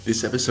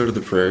This episode of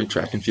the Prairie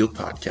Track and Field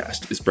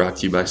Podcast is brought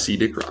to you by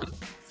Cedic Run.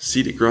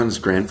 Cedic Run is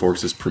Grand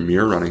Forks'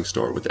 premier running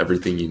store with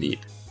everything you need.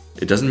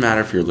 It doesn't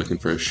matter if you're looking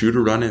for a shoe to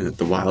run in at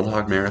the Wild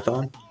Hog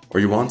Marathon or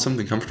you want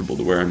something comfortable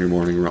to wear on your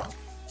morning run.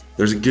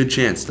 There's a good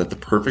chance that the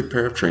perfect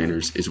pair of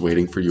trainers is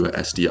waiting for you at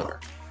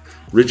SDR.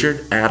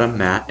 Richard, Adam,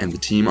 Matt, and the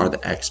team are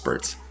the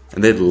experts,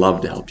 and they'd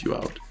love to help you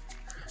out.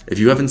 If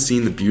you haven't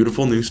seen the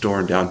beautiful new store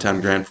in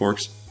downtown Grand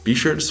Forks, be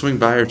sure to swing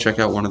by or check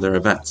out one of their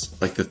events,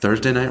 like the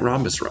Thursday Night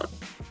Rhombus Run.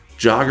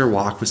 Jog or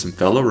walk with some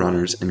fellow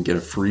runners and get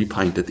a free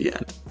pint at the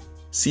end.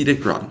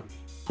 Cedic Run,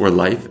 where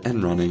life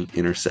and running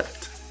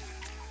intersect.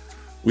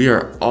 We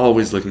are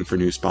always looking for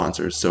new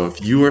sponsors, so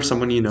if you or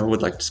someone you know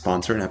would like to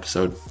sponsor an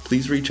episode,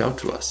 please reach out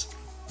to us.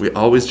 We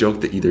always joke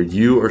that either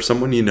you or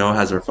someone you know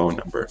has our phone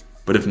number,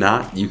 but if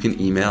not, you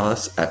can email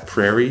us at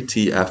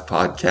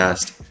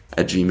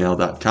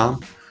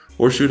prairietfpodcast@gmail.com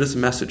or shoot us a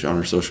message on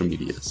our social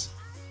medias.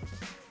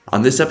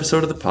 On this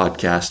episode of the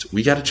podcast,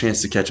 we got a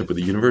chance to catch up with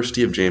the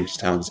University of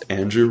Jamestown's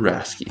Andrew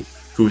Raske,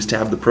 who was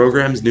tabbed the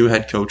program's new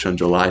head coach on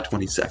July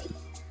 22nd.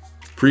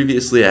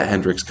 Previously at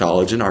Hendrix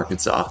College in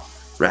Arkansas,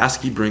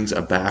 Raske brings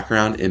a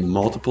background in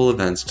multiple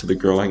events to the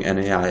growing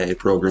NAIA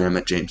program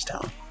at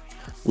Jamestown.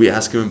 We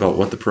ask him about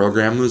what the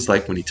program was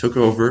like when he took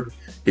over,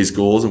 his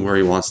goals and where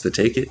he wants to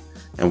take it,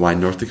 and why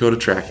North Dakota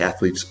track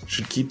athletes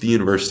should keep the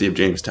University of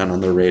Jamestown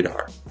on their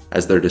radar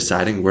as they're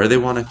deciding where they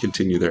want to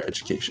continue their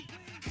education.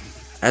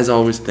 As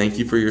always, thank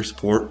you for your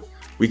support.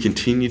 We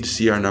continue to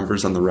see our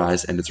numbers on the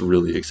rise, and it's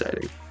really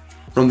exciting.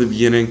 From the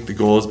beginning, the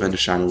goal has been to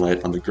shine a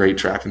light on the great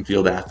track and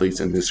field athletes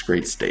in this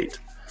great state.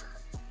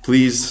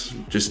 Please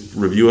just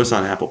review us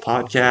on Apple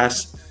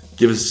Podcasts,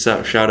 give us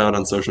a shout out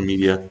on social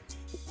media.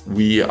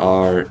 We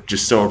are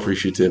just so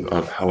appreciative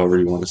of however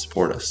you want to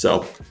support us.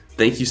 So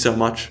thank you so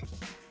much,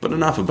 but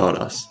enough about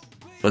us.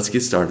 Let's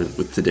get started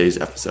with today's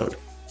episode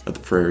of the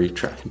Prairie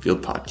Track and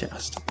Field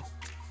Podcast.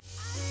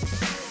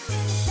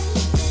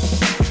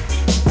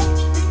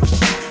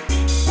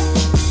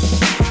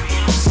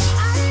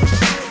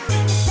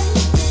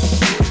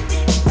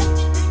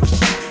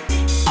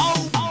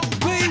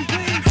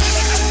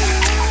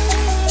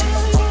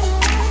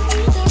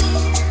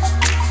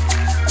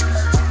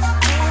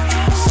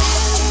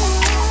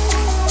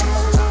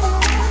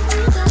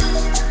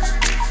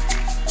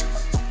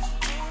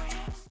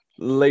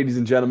 Ladies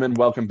and gentlemen,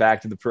 welcome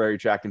back to the Prairie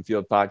Track and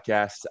Field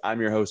Podcast. I'm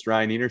your host,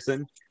 Ryan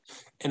Enerson.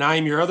 And I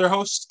am your other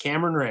host,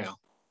 Cameron Rail.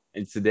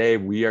 And today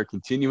we are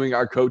continuing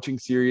our coaching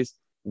series.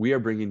 We are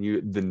bringing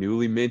you the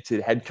newly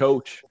minted head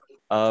coach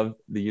of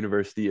the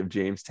University of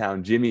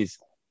Jamestown, Jimmy's,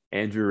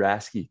 Andrew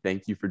Raske.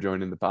 Thank you for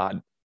joining the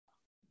pod.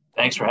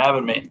 Thanks for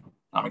having me.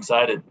 I'm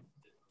excited.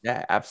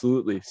 Yeah,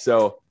 absolutely.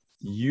 So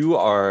you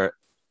are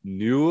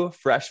new,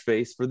 fresh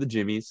face for the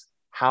Jimmies.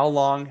 How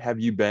long have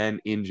you been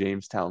in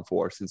Jamestown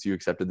for since you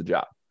accepted the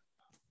job?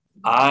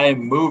 I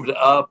moved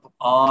up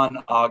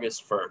on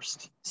August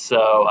 1st,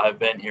 so I've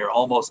been here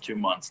almost 2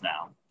 months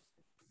now.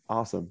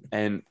 Awesome.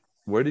 And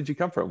where did you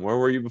come from? Where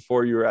were you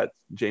before you were at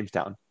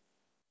Jamestown?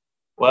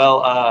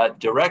 Well,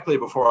 directly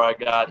before I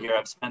got here,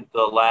 I've spent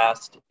the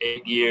last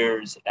 8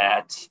 years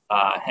at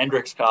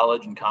Hendrix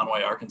College in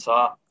Conway,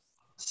 Arkansas.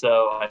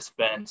 So I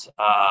spent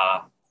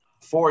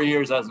 4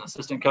 years as an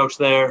assistant coach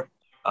there,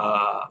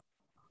 4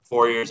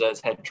 years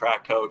as head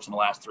track coach, and the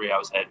last 3 I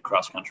was head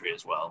cross country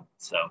as well.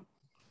 So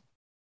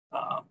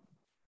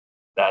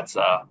that's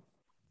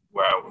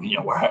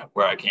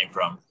where I came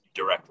from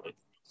directly.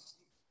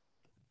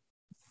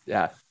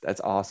 Yeah,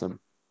 that's awesome.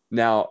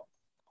 Now,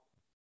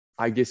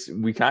 I guess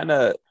we kind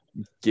of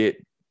get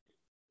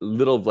a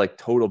little like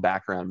total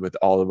background with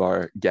all of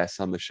our guests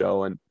on the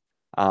show, and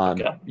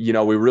we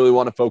really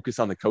want to focus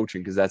on the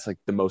coaching because that's like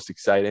the most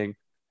exciting,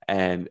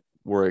 and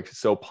we're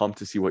so pumped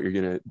to see what you're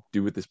gonna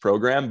do with this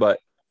program. But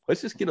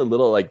let's just get a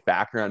little like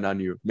background on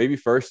you. Maybe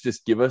first,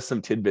 just give us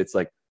some tidbits.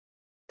 Like,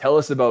 tell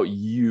us about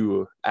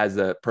you as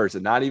a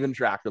person, not even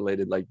track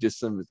related, like just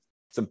some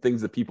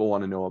things that people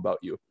want to know about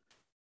you.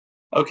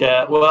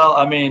 Okay. Well,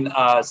 I mean,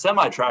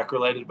 semi-track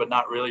related, but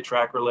not really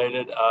track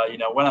related.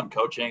 When I'm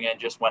coaching and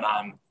just when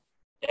I'm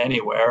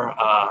anywhere,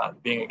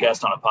 being a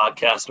guest on a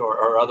podcast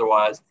or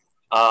otherwise,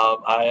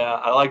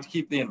 I like to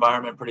keep the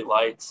environment pretty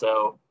light.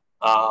 So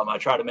I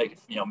try to make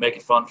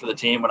it fun for the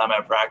team when I'm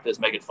at practice,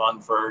 make it fun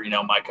for,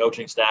 my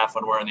coaching staff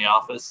when we're in the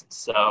office.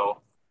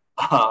 So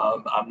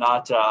I'm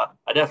not,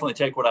 I definitely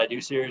take what I do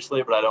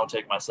seriously, but I don't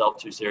take myself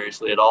too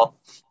seriously at all.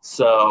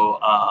 So,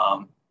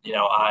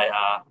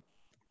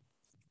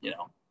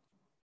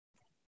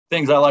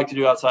 things I like to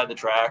do outside the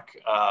track.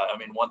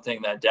 One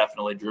thing that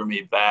definitely drew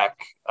me back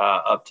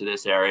up to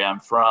this area, I'm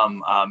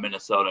from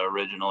Minnesota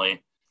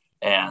originally,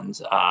 and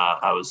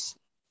I was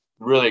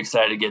really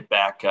excited to get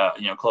back,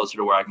 closer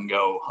to where I can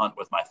go hunt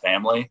with my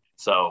family.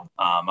 So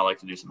I like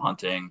to do some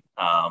hunting,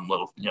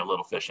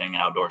 little fishing,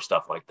 outdoor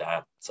stuff like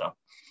that. So.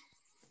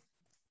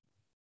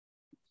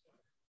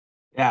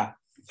 Yeah,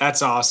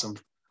 that's awesome.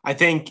 I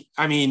think,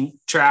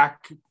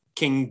 track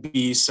can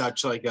be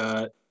such like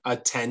a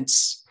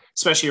tense,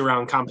 especially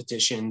around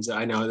competitions.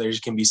 I know there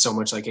can be so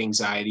much like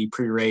anxiety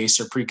pre-race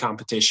or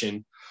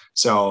pre-competition.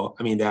 So,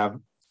 I mean, to have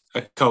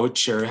a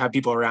coach or have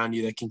people around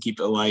you that can keep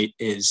it light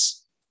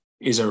is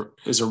a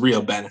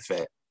real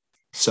benefit.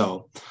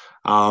 So,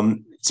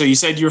 so you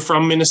said you're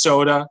from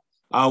Minnesota.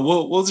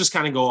 We'll just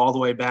kind of go all the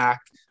way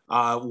back.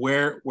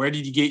 Where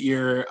did you get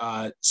your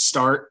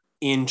start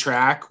in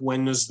track?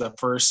 When was the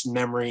first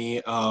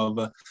memory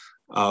of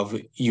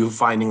you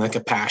finding like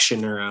a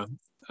passion or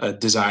a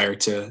desire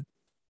to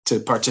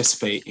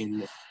participate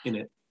in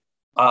it?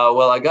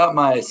 Well, I got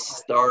my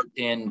start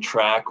in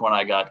track when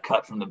I got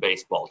cut from the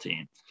baseball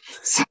team.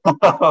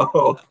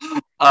 So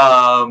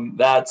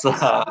that's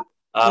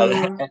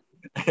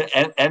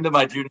end of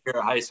my junior year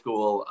of high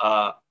school.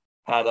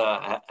 Had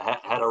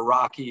a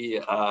rocky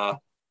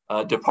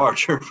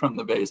departure from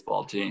the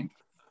baseball team.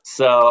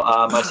 So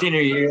my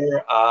senior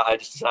year, I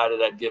just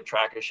decided I'd give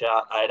track a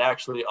shot. I had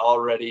actually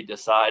already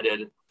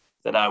decided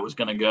that I was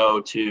going to go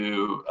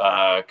to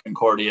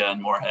Concordia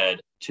and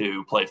Moorhead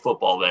to play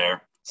football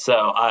there.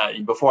 So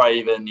before I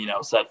even,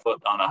 set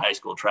foot on a high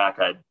school track,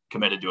 I'd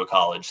committed to a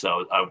college.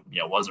 So I,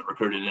 wasn't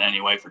recruited in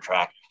any way for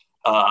track.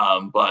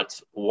 But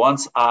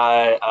once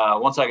I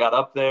got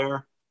up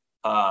there,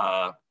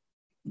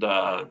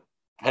 the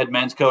head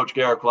men's coach,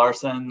 Garrick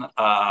Larson,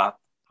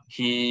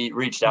 he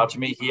reached out to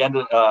me.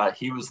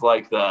 He was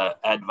like the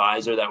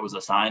advisor that was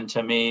assigned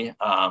to me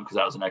because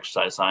I was an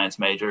exercise science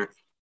major.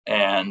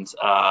 And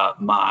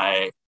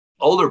my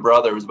older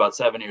brother, was about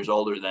 7 years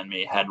older than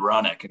me, had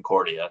run at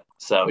Concordia.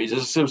 So it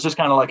was just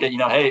kind of like,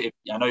 hey,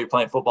 I know you're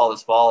playing football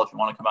this fall. If you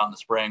want to come out in the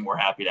spring, we're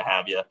happy to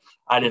have you.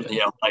 I didn't,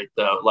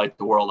 light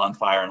the world on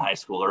fire in high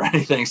school or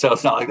anything. So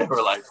it's not like they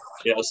were like,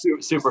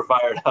 super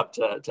fired up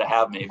to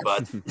have me.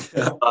 But,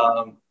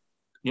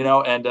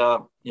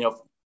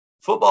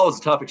 football was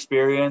a tough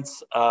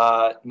experience.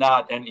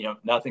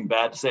 Nothing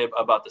bad to say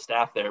about the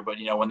staff there, but,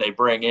 when they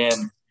bring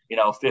in,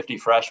 50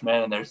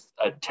 freshmen and there's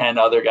 10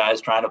 other guys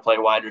trying to play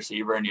wide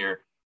receiver and you're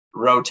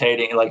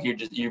rotating, like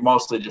you're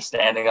mostly just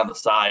standing on the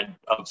side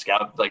of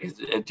scout. Like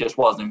it just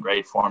wasn't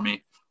great for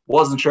me.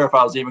 Wasn't sure if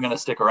I was even going to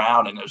stick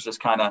around. And it was just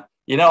kind of,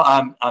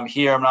 I'm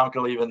here. I'm not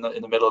going to leave in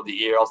the middle of the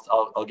year.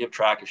 I'll give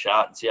track a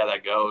shot and see how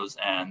that goes.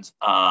 And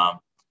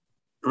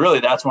really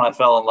that's when I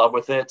fell in love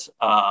with it.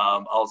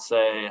 I'll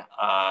say,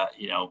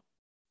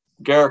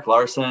 Garrick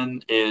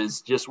Larson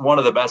is just one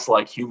of the best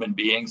human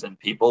beings and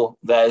people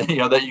that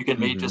that you can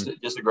meet. Mm-hmm.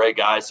 Just a great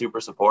guy, super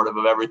supportive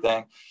of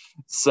everything.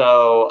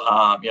 So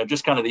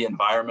just kind of the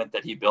environment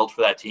that he built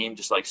for that team,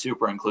 just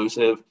super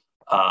inclusive.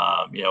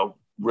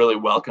 Really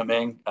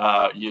welcoming.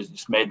 You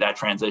just made that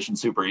transition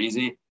super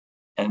easy.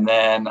 And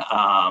then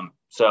I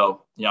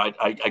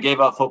gave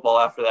up football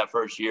after that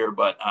first year,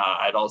 but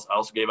I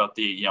also gave up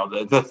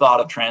the thought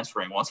of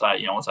transferring once I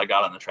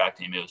got on the track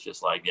team. It was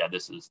just like, yeah,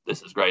 this is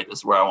great. This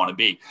is where I want to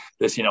be.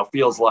 This,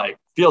 feels like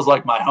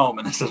my home,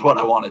 and this is what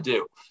I want to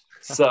do.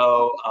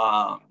 So,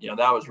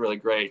 that was really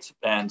great.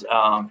 And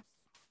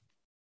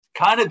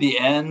kind of the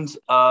end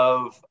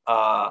of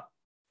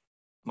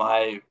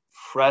my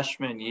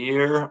freshman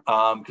year,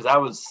 because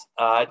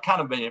I'd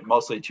kind of been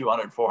mostly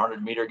 200,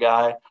 400 meter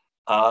guy.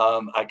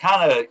 I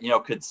kind of,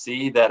 could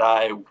see that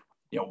I,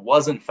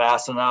 wasn't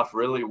fast enough,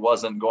 really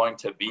wasn't going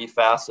to be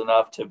fast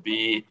enough to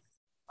be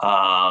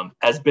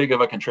as big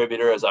of a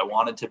contributor as I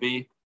wanted to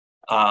be.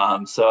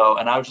 And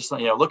I was just,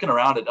 looking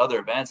around at other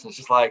events, and it's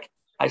just like,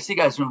 I see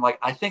guys who I'm like,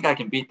 I think I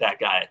can beat that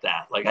guy at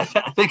that. Like, I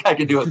think I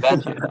can do it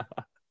better.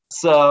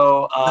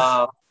 So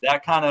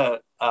that kind of,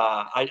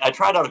 I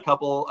tried out a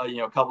couple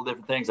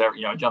different things.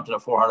 I jumped into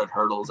 400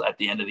 hurdles at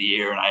the end of the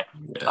year, and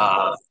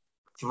I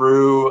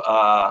threw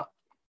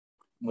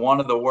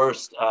one of the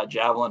worst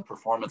javelin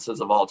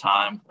performances of all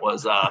time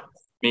was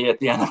me at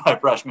the end of my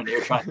freshman year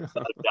trying to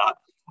set a shot.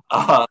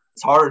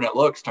 It's harder than it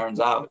looks,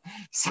 turns out.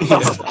 So,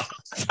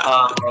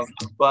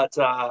 but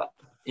that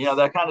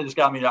kind of just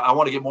got me. I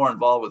want to get more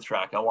involved with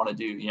track. I want to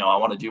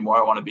do more.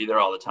 I want to be there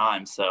all the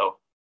time. So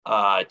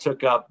I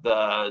took up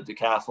the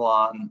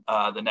decathlon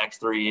the next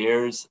 3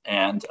 years,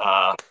 and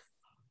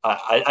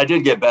I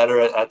did get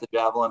better at the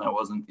javelin. I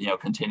wasn't,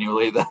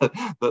 continually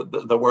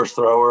the worst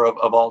thrower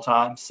of all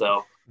time.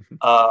 So.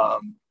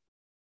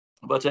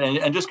 But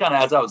just kind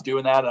of as I was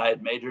doing that, and I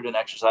had majored in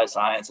exercise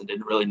science and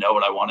didn't really know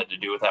what I wanted to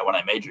do with that when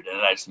I majored in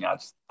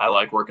it. I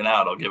like working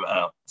out. I'll give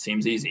it.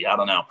 Seems easy. I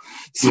don't know.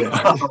 So,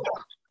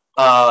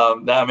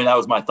 that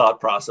was my thought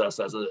process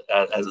as a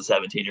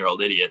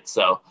 17-year-old idiot.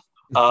 So,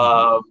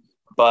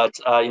 but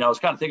I was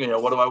kind of thinking,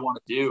 what do I want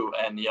to do?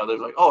 And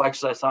there's like, oh,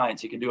 exercise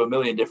science. You can do a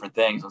million different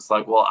things. It's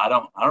like, well, I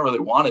don't really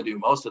want to do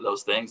most of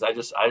those things. I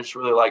just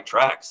really like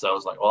track. So I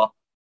was like, well,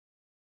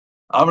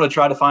 I'm going to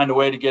try to find a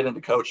way to get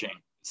into coaching.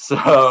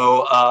 So,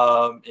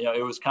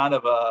 it was kind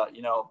of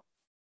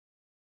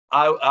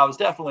I was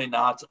definitely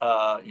not,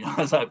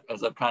 as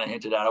I've kind of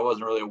hinted at, I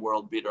wasn't really a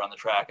world beater on the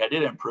track. I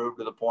did improve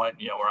to the point,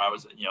 where I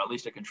was, at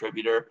least a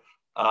contributor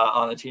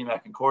on the team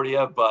at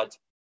Concordia, but,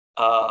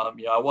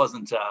 I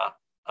wasn't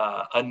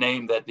a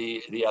name that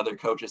the other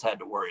coaches had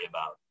to worry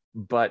about.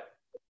 But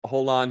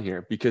hold on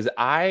here, because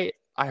I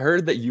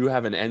heard that you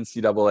have an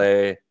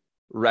NCAA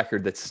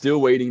record that's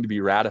still waiting to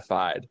be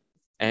ratified.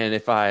 And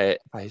if I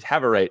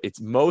have it right, it's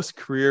most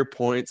career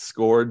points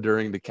scored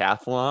during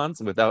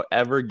decathlons without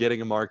ever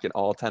getting a mark in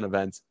all 10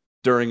 events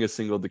during a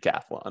single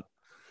decathlon.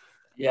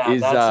 Yeah,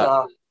 Is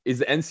that's is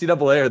the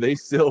NCAA, are they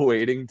still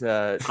waiting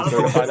to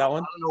certify that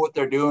one? I don't know what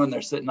they're doing.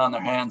 They're sitting on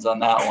their hands on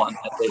that one.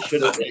 They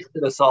should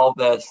have solved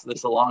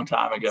this a long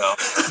time ago.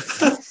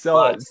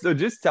 So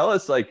just tell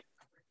us, like,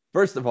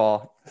 first of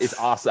all, it's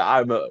awesome.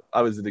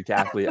 I was a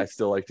decathlete. I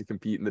still like to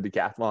compete in the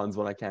decathlons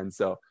when I can.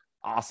 So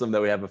awesome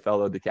that we have a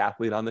fellow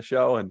decathlete on the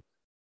show. And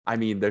I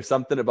mean, there's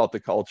something about the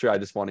culture. I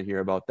just want to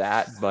hear about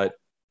that. But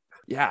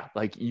yeah,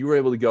 like you were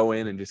able to go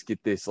in and just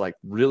get this like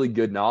really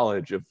good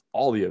knowledge of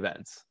all the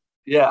events.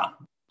 Yeah.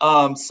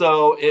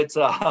 So it's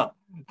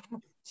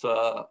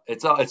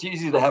it's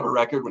easy to have a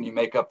record when you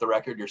make up the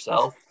record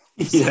yourself.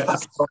 Yeah.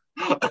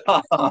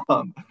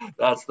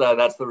 That's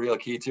the real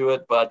key to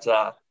it. But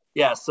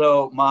yeah,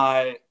 so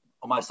my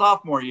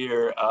sophomore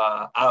year,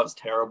 I was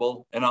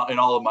terrible in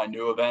all of my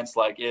new events.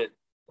 Like I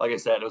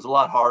said, it was a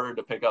lot harder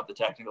to pick up the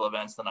technical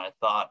events than I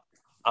thought.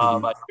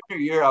 My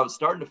junior year, I was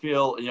starting to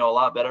feel, a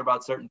lot better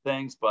about certain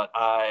things, but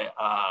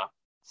I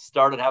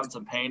started having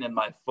some pain in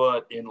my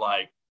foot in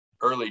like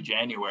early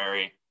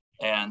January,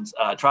 and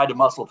tried to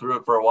muscle through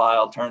it for a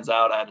while. Turns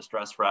out I had a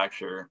stress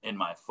fracture in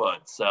my foot.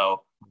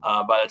 So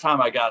by the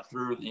time I got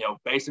through,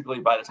 basically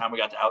by the time we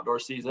got to outdoor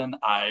season,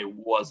 I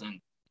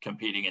wasn't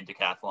competing in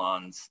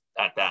decathlons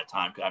at that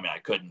time. I mean, I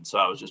couldn't. So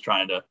I was just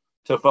trying to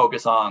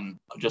focus on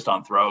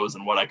throws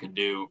and what I could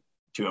do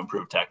to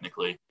improve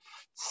technically.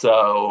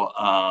 So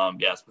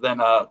yes, but then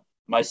then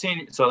I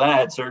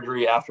had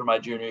surgery after my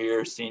junior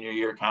year. Senior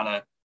year, kind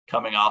of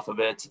coming off of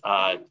it,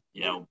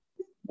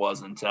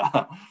 wasn't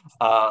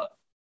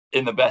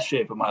in the best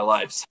shape of my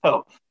life.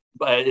 So,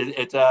 but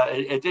it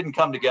didn't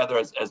come together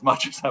as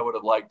much as I would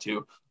have liked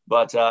to.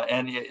 But for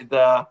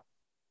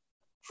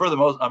the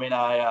most, I mean,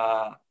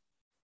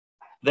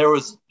 there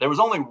was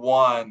only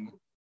one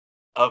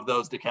of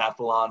those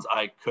decathlons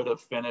I could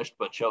have finished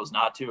but chose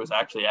not to. It was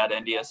actually at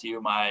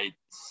NDSU my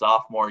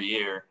sophomore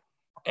year,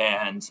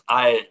 and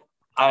I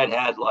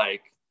had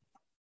like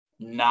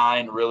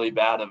 9 really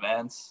bad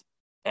events.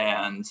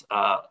 And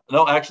that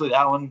one I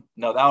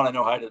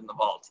know I did in the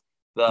vault.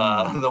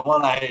 The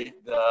one I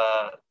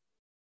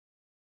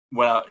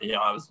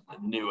was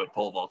new at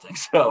pole vaulting,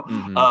 so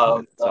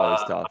It's always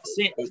tough.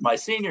 It was my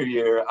senior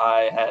year.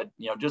 I had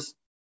just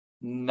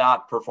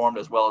not performed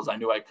as well as I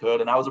knew I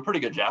could, and I was a pretty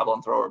good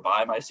javelin thrower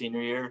by my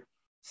senior year.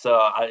 So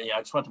I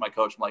just went to my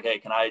coach. I'm like, hey,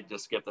 can I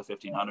just skip the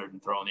 1500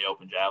 and throw in the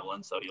open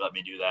javelin? So he let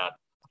me do that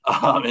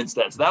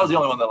instead. So that was the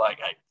only one that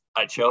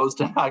I chose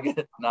to not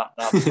get not.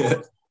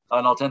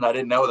 And I'll tell you, I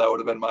didn't know that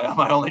would have been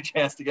my only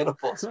chance to get a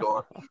full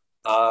score.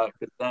 Because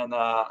then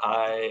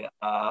I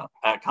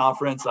at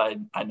conference I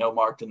no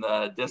marked in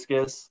the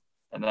discus,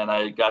 and then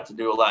I got to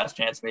do a last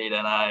chance meet,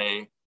 and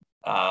I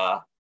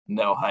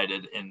no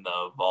heighted in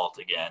the vault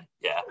again.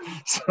 Yeah,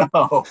 so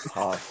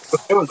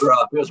it was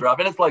rough. It was rough,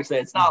 and it's like I say,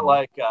 it's not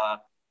like I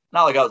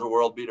was a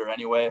world beater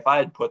anyway. If I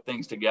had put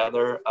things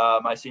together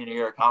my senior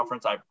year at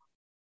conference,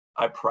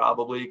 I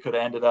probably could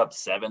have ended up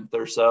 7th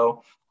or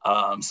so.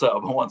 So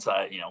but once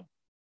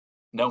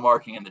no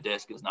marking in the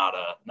disc is not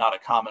a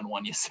common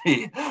one you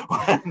see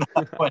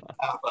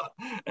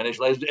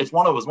it's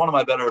one of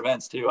my better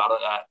events too.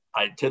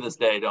 I to this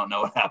day don't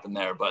know what happened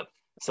there, but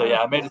so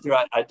yeah, I made it through.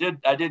 I did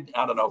I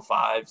don't know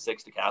 5-6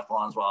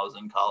 decathlons while I was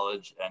in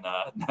college, and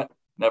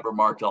never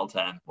marked all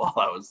 10 while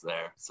I was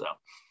there. So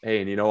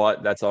hey, and you know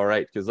what? That's all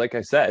right, because like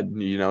I said,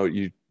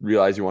 you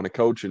realize you want to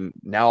coach, and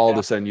now all of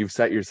a sudden you've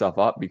set yourself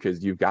up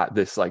because you've got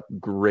this like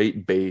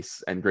great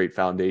base and great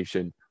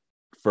foundation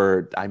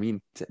for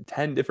 10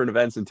 different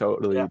events in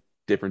totally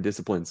different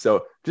disciplines.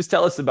 So just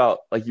tell us about,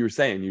 like you were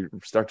saying, you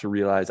start to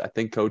realize, I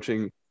think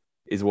coaching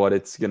is what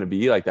it's going to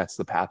be. Like that's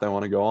the path I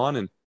want to go on.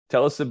 And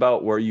tell us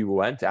about where you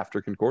went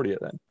after Concordia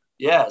then.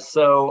 Yeah.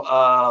 So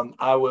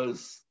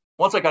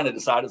once I kind of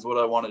decided what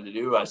I wanted to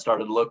do, I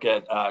started to look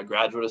at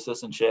graduate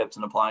assistantships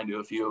and applying to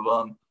a few of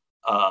them.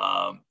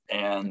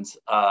 And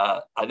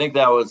I think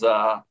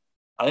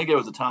it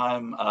was a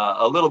time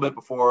a little bit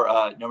before,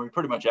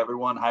 pretty much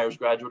everyone hires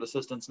graduate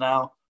assistants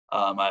now.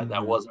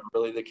 That wasn't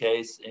really the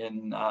case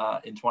in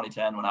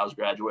 2010 when I was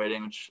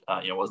graduating, which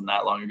wasn't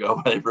that long ago,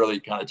 but they've really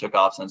kind of took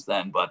off since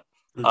then. But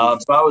so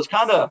I was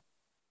kind of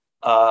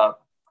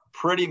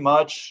pretty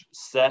much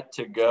set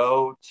to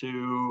go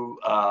to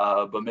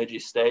Bemidji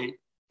State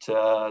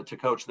to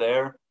coach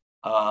there.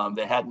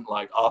 They hadn't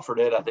offered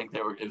it. I think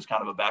it was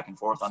kind of a back and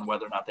forth on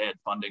whether or not they had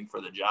funding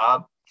for the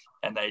job.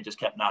 And they just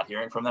kept not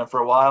hearing from them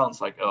for a while. And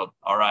it's like, oh,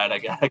 all right, I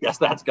guess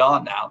that's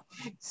gone now.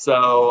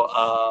 So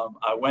I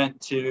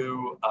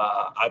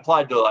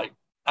applied to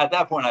at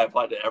that point, I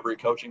applied to every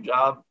coaching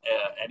job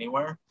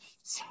anywhere.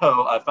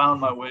 So I found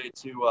my way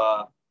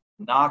to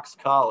Knox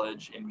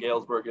College in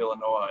Galesburg,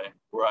 Illinois,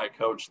 where I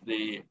coached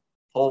the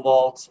pole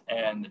vault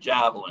and the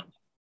javelin,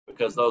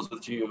 because those were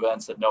the 2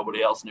 events that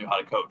nobody else knew how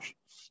to coach.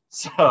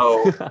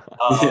 So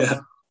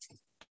I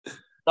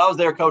was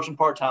there coaching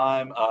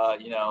part-time,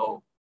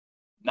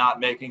 not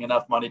making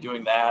enough money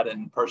doing that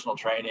and personal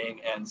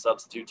training and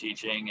substitute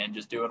teaching and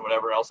just doing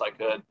whatever else I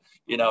could,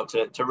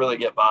 to really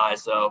get by.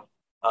 So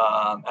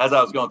as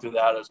I was going through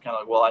that, I was kind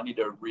of like, well, I need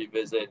to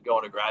revisit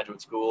going to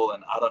graduate school.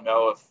 And I don't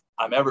know if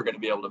I'm ever going to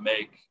be able to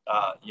make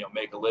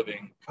a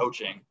living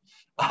coaching.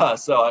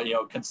 So,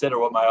 consider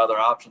what my other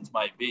options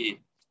might be.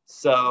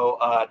 So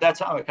at that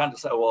time, I kind of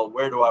said, well,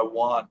 where do I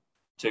want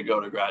to go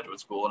to graduate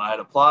school? And I had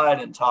applied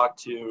and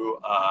talked to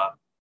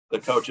the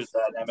coaches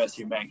at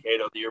MSU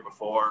Mankato the year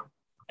before.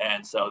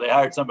 And so they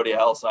hired somebody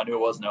else. I knew it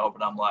wasn't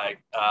open. I'm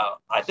like,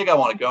 I think I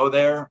want to go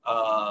there.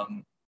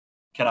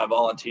 Can I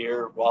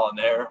volunteer while I'm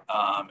there?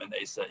 And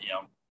they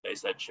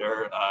said,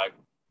 sure.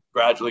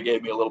 Gradually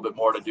gave me a little bit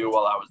more to do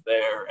while I was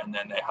there. And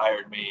then they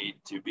hired me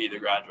to be the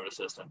graduate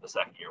assistant the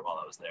second year while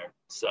I was there.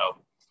 So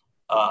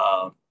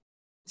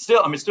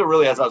still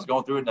really, as I was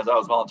going through it and as I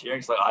was volunteering,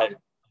 it's like,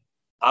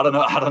 I don't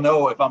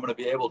know if I'm going to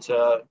be able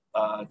to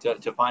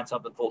find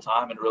something full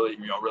time and really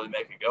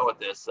make a go at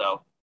this.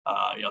 So,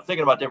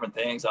 thinking about different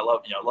things. I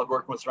love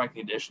working with strength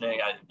and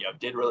conditioning. I,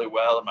 did really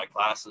well in my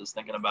classes,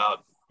 thinking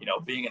about,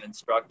 being an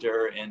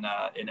instructor in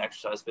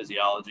exercise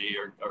physiology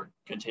or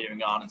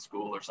continuing on in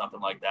school or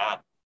something like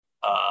that.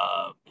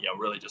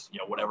 Really just,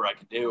 whatever I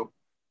could do.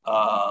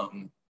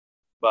 Then,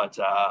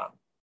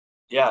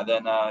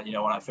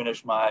 when I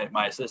finished my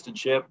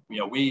assistantship,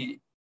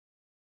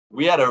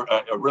 we had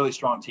a really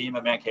strong team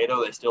at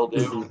Mankato. They still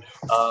do.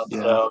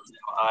 So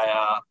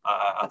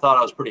I thought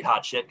I was pretty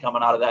hot shit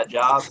coming out of that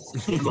job.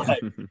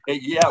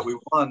 We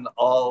won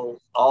all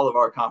of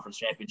our conference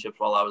championships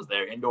while I was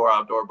there, indoor,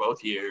 outdoor,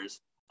 both years.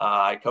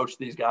 I coached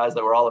these guys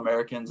that were all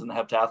Americans in the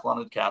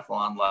heptathlon and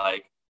decathlon.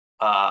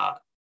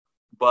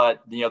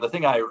 But the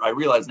thing I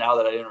realize now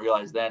that I didn't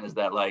realize then is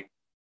that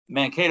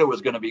Mankato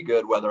was going to be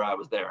good whether I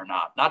was there or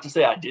not. Not to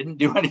say I didn't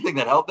do anything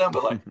that helped them,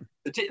 but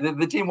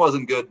the team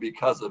wasn't good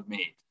because of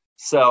me.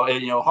 So,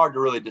 hard to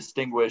really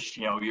distinguish,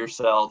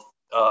 yourself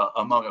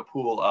among a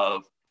pool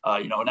of,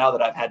 now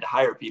that I've had to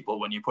hire people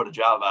when you put a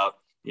job out,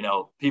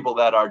 people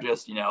that are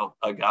just,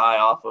 a guy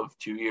off of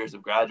 2 years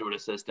of graduate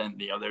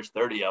assistant, there's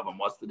 30 of them.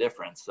 What's the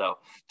difference? So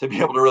to be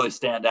able to really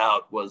stand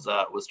out was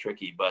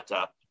tricky. But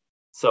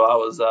so I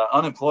was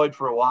unemployed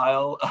for a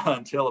while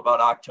until about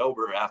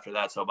October after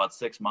that. So about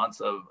 6 months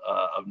of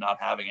not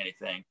having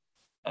anything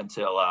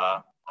until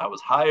I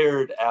was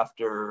hired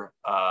after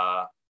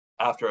a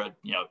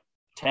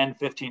 10,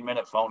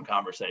 15-minute phone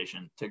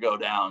conversation to go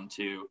down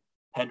to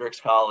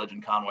Hendrix College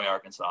in Conway,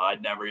 Arkansas.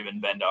 I'd never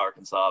even been to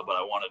Arkansas, but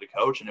I wanted to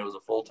coach, and it was a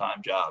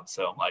full-time job.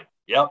 So I'm like,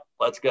 yep,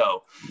 let's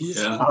go.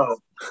 Yeah. So,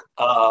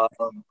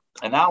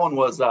 and that one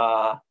was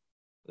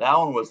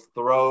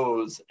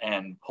throws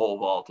and pole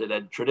vault. It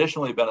had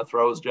traditionally been a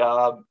throws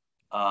job,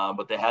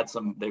 but they kind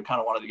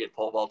of wanted to get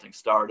pole vaulting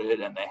started,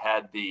 and they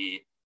had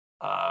the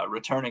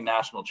returning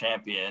national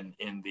champion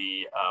in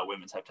the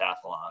women's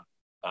heptathlon.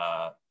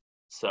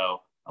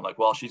 So I'm like,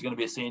 well, she's going to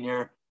be a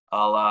senior.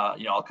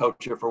 I'll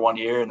coach her for 1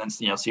 year and then,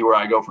 see where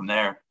I go from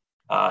there.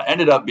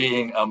 Ended up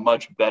being a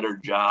much better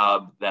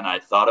job than I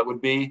thought it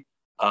would be.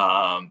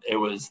 It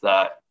was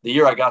the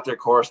year I got there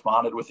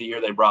corresponded with the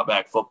year they brought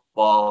back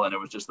football, and it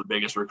was just the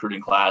biggest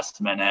recruiting class,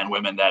 men and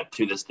women, that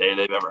to this day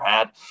they've ever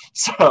had.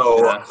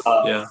 So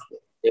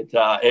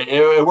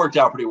it worked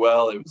out pretty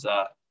well. It was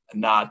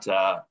not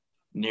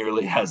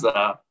nearly as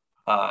tough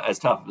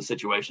of a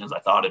situation as I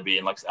thought it'd be.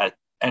 And I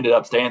ended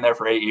up staying there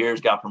for 8 years,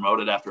 got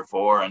promoted after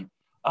 4, and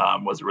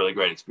was a really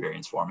great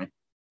experience for me.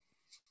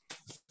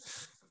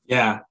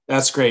 Yeah,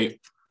 that's great.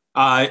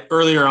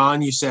 Earlier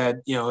on, you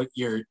said, you're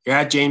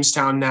at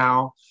Jamestown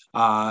now.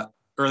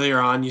 Earlier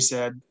on, you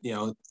said,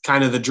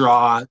 kind of the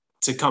draw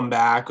to come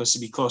back was to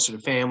be closer to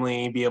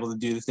family, be able to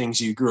do the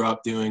things you grew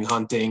up doing,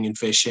 hunting and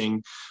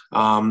fishing.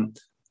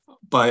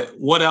 But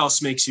what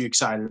else makes you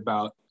excited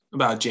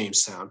about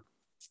Jamestown?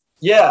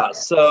 Yeah.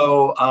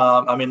 So,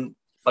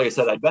 like I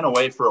said, I'd been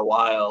away for a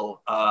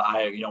while. When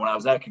I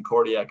was at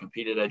Concordia, I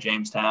competed at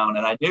Jamestown,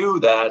 and I knew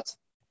that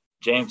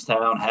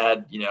Jamestown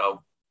had,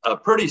 a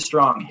pretty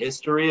strong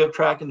history of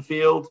track and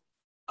field.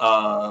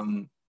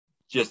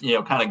 Just,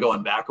 kind of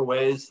going back a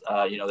ways.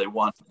 They'd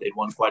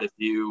won quite a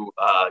few,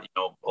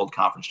 old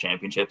conference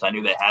championships. I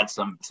knew they had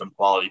some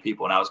quality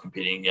people when I was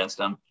competing against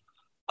them.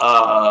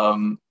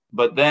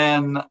 But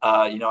then,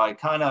 I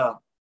kind of,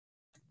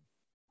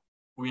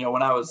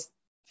 when I was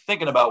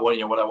thinking about what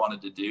I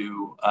wanted to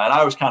do, and I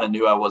always kind of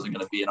knew I wasn't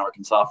going to be in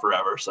Arkansas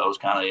forever. So it was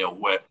kind of,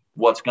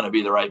 what's going to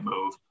be the right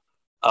move.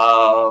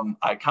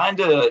 I kind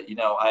of,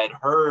 I had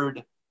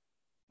heard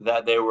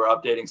that they were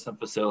updating some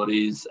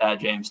facilities at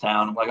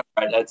Jamestown. I'm like,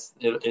 all right,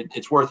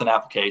 it's worth an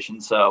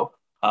application. So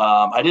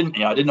I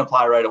didn't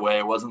apply right away.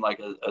 It wasn't like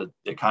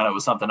it kind of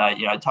was something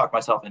I talked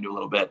myself into a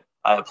little bit.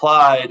 I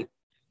applied.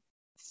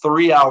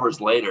 3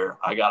 hours later,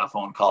 I got a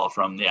phone call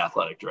from the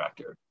athletic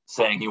director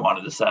saying he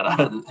wanted to set up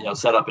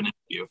an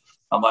interview.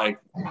 I'm like,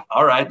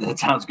 all right, that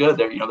sounds good.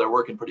 They're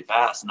working pretty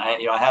fast. And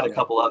I had a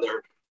couple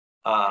other,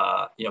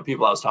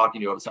 people I was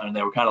talking to, and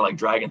they were kind of like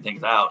dragging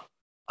things out.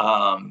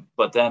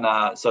 But then,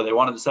 so they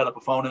wanted to set up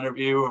a phone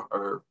interview,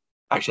 or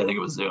actually I think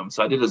it was Zoom.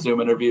 So I did a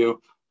Zoom interview.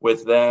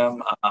 with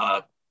them.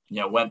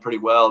 Went pretty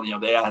well.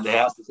 They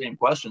asked the same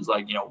questions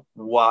like,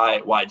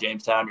 why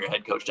Jamestown? Your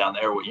head coach down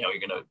there. You're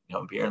going to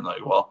come here and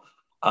like, well,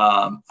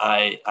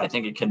 I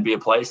think it can be a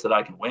place that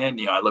I can win.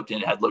 I had looked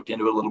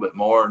into it a little bit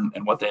more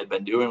and what they had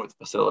been doing with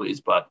the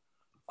facilities, but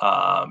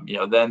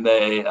then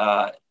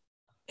they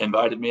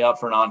invited me up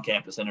for an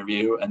on-campus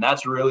interview, and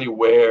that's really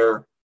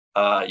where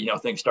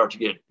things start to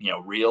get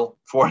real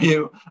for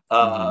you.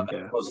 As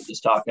opposed to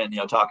just talking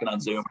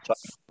on Zoom or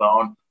talking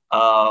on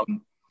the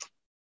phone.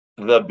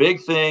 The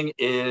big thing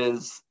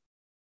is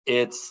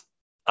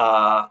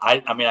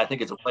I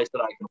think it's a place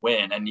that I can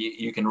win, and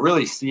you can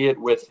really see it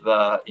with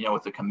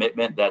the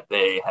commitment that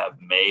they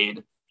have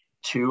made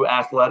to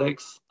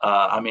athletics.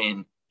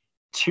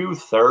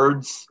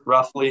 2/3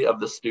 roughly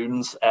of the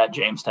students at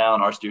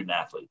Jamestown are student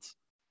athletes.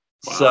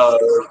 Wow. So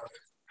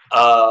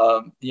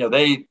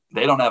they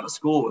don't have a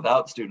school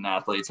without student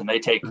athletes, and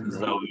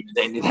so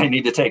they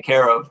need to take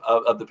care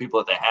of the people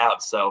that they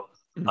have. So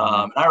and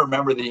I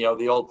remember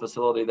the old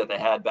facility that they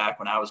had back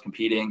when I was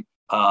competing.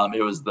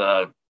 It was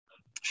the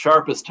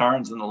sharpest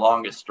turns and the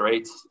longest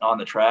straights on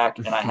the track,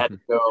 and I had to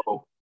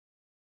go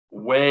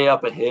way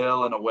up a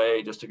hill and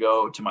away just to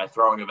go to my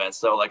throwing event.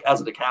 So like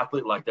as a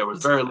decathlete, like there was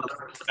very little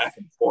back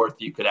and forth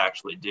you could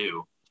actually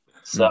do.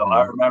 So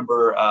I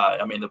remember,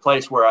 the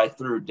place where I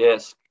threw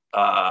disc,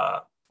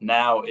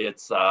 now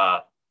it's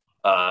a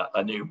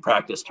new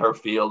practice turf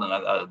field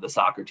and the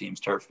soccer team's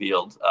turf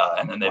field.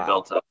 And then they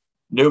built a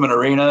Newman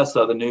Arena.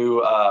 So the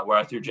new, where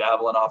I threw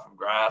javelin off of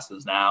grass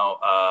is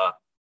now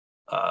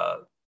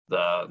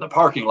the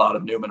parking lot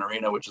of Newman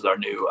Arena, which is our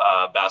new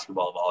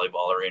basketball,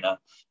 volleyball arena.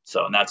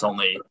 So, and that's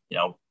only,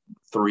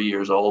 3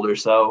 years old or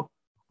so.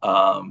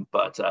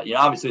 But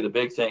obviously the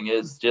big thing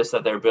is just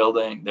that they were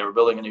building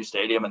a new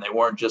stadium, and they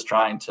weren't just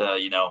trying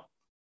to,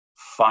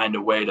 find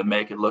a way to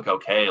make it look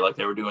okay. Like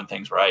they were doing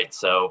things right.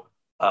 So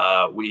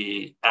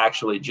we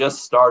actually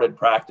just started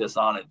practice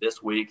on it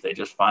this week. They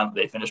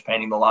finished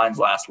painting the lines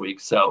last week.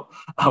 So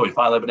we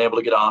finally been able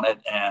to get on it.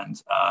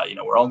 And,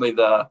 we're only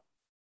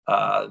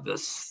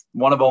this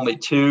one of only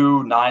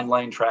 2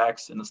 9-lane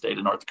tracks in the state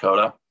of North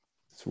Dakota.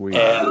 Sweet.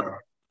 And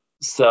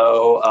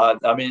so,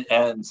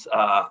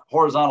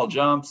 horizontal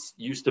jumps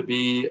used to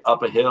be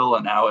up a hill,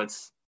 and now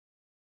it's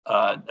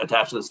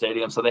attached to the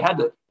stadium. So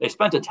they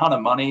spent a ton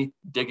of money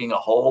digging a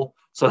hole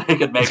so they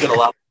could make it a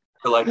lot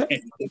like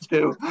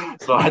too.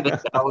 So I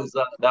think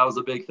that was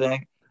a big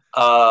thing.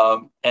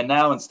 And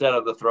now instead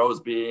of the throws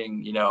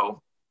being,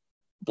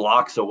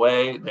 blocks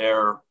away,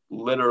 they're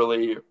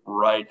literally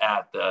right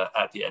at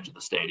the edge of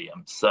the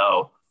stadium.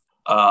 So,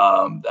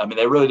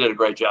 they really did a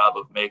great job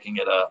of making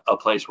it a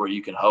place where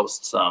you can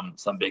host some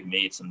big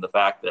meets. And the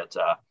fact that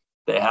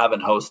they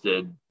haven't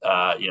hosted,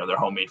 their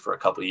home meet for a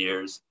couple of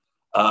years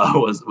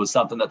was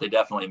something that they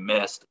definitely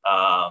missed.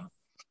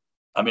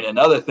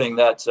 Another thing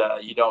that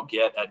you don't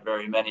get at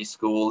very many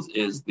schools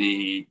is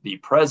the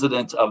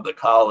president of the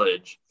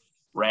college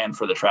ran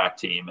for the track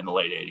team in the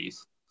late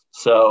 80s.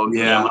 So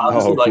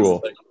obviously,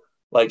 cool.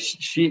 Like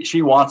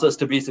she wants us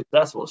to be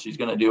successful. She's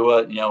going to do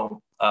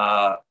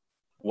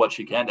what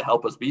she can to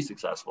help us be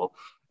successful.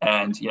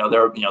 And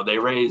they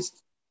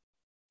raised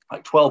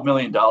like $12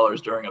 million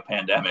during a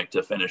pandemic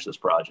to finish this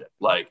project.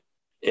 Like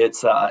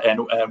it's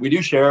and we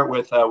do share it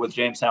with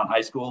Jamestown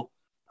High School.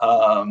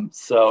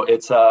 So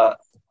it's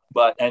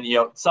but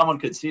someone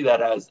could see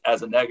that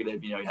as a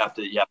negative. You have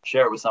to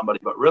share it with somebody,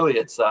 but really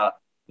it's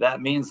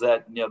that means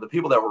that the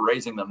people that were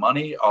raising the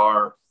money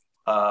are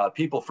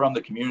people from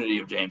the community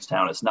of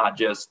Jamestown. It's not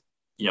just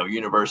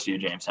University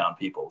of Jamestown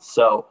people.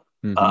 So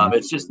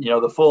it's just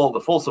the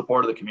full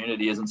support of the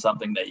community isn't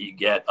something that you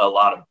get a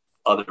lot of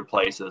other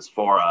places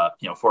for a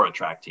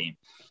track team.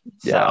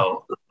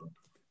 So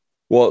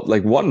well,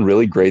 like one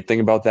really great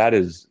thing about that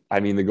is,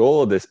 the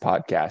goal of this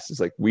podcast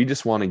is like we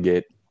just want to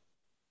get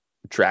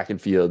track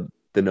and field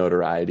the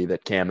notoriety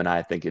that Cam and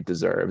I think it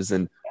deserves.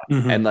 And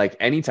like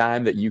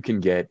anytime that you can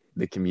get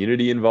the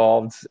community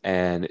involved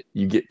and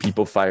you get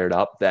people fired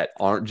up that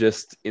aren't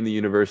just in the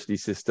university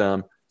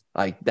system,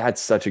 like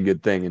that's such a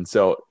good thing. And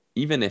so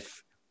even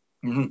if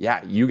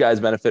you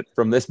guys benefit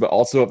from this, but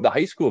also if the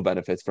high school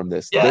benefits from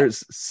this,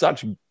 there's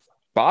such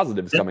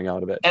positives coming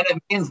out of it. And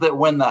it means that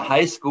when the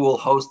high school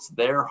hosts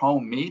their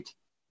home meet,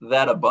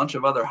 that a bunch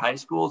of other high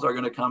schools are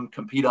going to come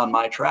compete on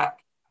my track.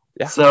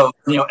 Yeah. So,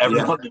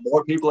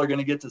 more people are going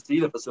to get to see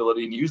the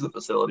facility and use the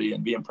facility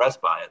and be impressed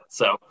by it.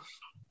 So,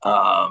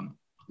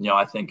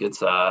 I think it's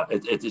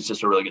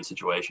just a really good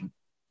situation.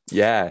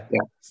 Yeah.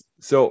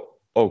 So,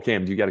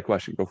 Cam, do you got a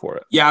question? Go for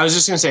it. Yeah, I was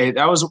just going to say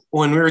that was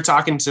when we were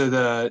talking to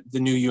the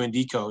new UND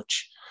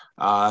coach.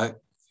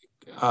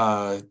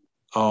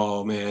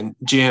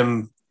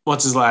 Jim,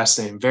 what's his last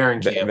name?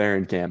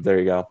 Varenkamp. There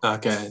you go.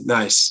 Okay,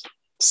 nice.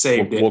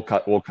 Saved it.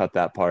 We'll cut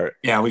that part.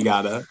 Yeah, we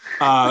gotta.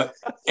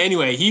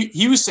 Anyway,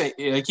 he was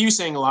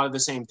saying a lot of the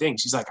same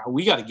things. He's like,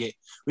 we have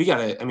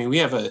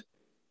a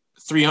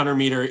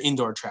 300-meter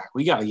indoor track.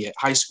 We got to get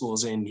high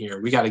schools in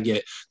here. We got to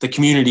get the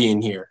community in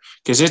here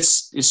because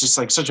it's just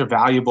like such a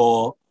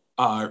valuable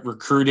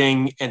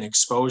recruiting and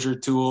exposure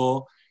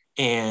tool.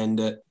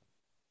 And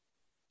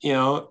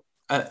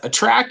a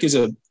track is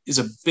a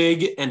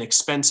big and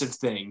expensive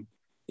thing.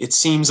 It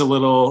seems a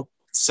little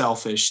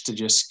selfish to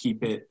just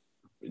keep it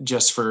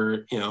just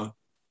for,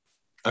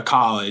 a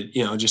college,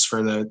 just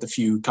for the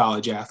few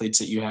college athletes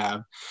that you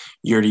have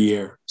year to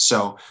year.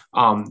 So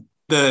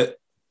the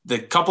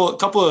couple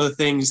of the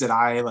things that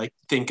I like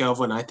think of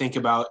when I think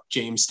about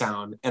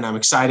Jamestown, and I'm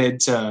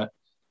excited to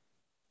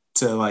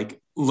like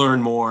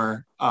learn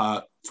more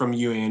from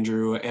you,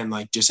 Andrew, and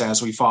like just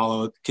as we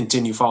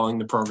continue following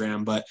the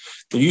program. But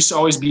there used to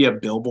always be a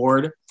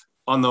billboard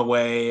on the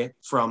way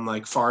from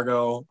like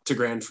Fargo to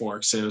Grand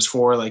Forks. It was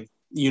for like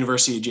the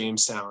University of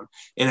Jamestown,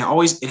 and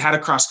it had a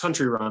cross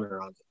country runner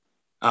on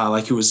it,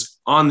 like who was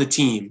on the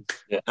team.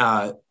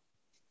 Yeah.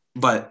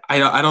 But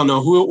I don't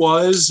know who it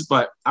was,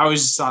 but I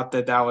always just thought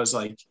that was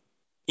like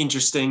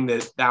interesting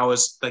that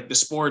was like the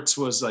sports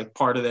was like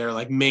part of their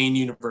like main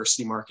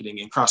university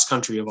marketing, and cross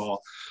country of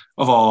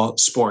all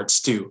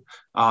sports too.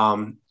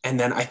 And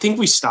then I think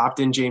we stopped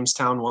in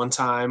Jamestown one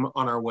time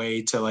on our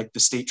way to like the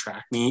state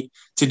track meet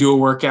to do a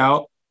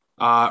workout.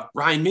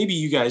 Ryan, maybe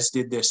you guys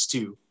did this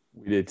too.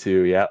 We did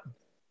too. Yeah.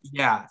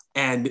 Yeah.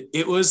 And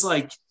it was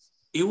the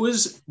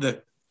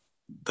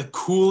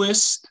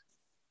coolest.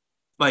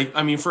 Like,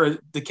 I mean, for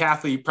the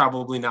decathlete,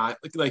 probably not.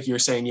 Like you were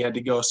saying, you had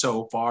to go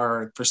so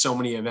far for so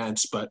many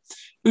events, but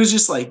it was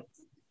just like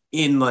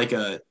in like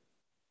a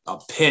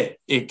pit.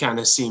 It kind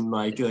of seemed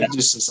like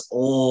just this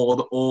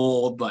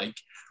old, like,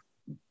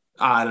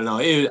 I don't know.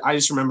 I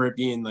just remember it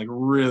being like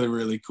really,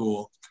 really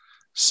cool.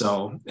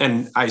 So,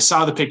 and I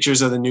saw the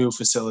pictures of the new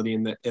facility,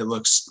 and it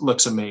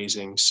looks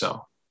amazing.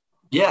 So,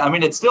 yeah, I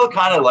mean, it's still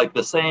kind of like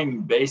the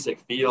same basic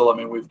feel. I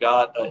mean, we've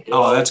got a hill.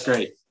 Oh, that's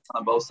great.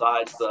 On both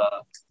sides.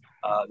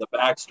 The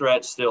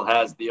backstretch still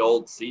has the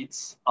old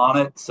seats on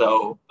it.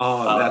 So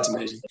that's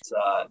amazing.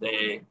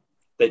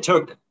 They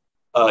took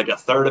like a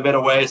third of it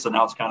away, so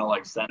now it's kind of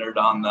like centered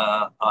on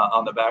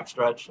the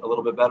backstretch a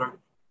little bit better.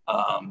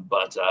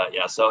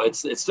 Yeah, so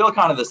it's still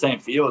kind of the same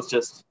feel. It's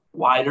just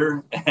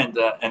wider and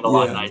a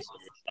lot nicer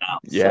now.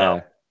 Yeah.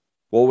 So,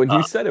 well, when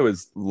you said it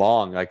was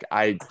long, like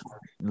I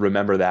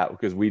remember that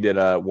because we did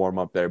a warm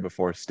up there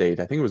before state.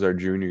 I think it was our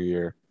junior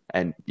year.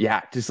 And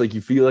yeah, just like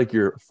you feel like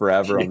you're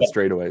forever on the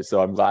straightaway.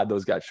 So I'm glad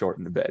those got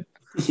shortened a bit.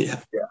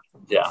 Yeah.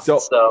 So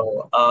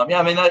yeah,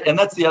 I mean, and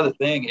that's the other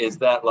thing is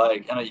that,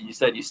 like, I know you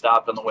said you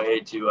stopped on the way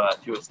to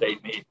a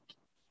state meet.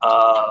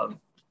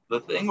 The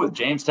thing with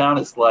Jamestown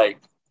is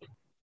like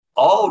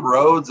all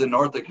roads in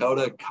North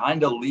Dakota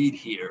kind of lead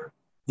here.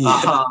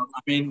 Yeah. I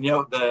mean,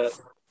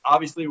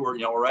 obviously we're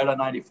right on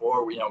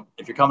 94.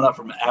 If you're coming up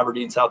from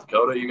Aberdeen, South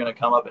Dakota, you're going to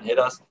come up and hit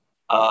us.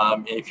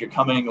 If you're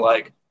coming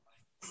like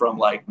from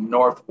like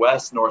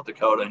northwest North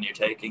Dakota and you're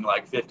taking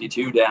like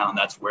 52 down,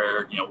 that's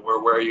where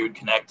where you would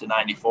connect to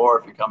 94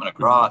 if you're coming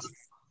across.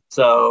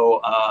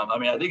 So I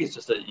mean, I think it's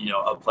just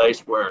a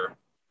place where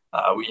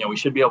we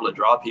should be able to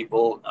draw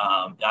people.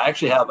 I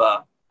actually have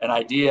an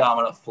idea I'm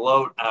going to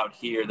float out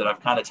here that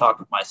I've kind of talked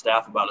with my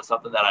staff about. It's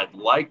something that I'd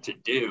like to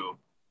do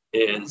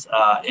is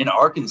in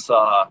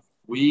Arkansas,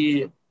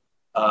 they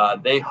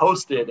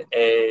hosted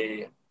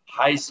a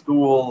high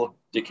school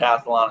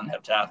decathlon and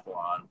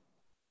heptathlon.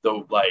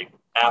 So like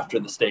after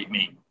the state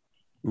meet.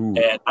 Ooh.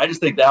 And I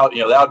just think that would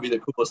be the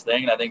coolest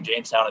thing. And I think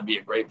Jamestown would be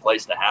a great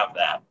place to have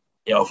that,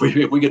 if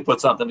we could put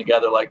something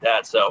together like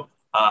that. So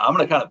I'm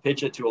going to kind of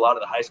pitch it to a lot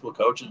of the high school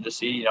coaches to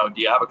see,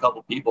 do you have a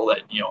couple people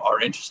that,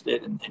 are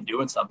interested in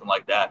doing something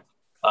like that?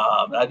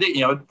 And I think,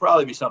 it'd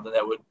probably be something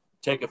that would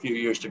take a few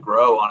years to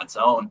grow on its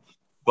own.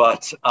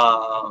 But, like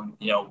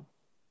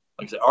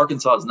I said,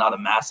 Arkansas is not a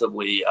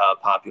massively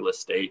populous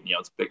state.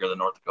 It's bigger than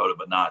North Dakota,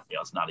 but not,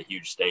 it's not a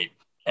huge state.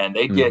 And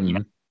they get,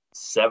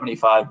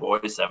 75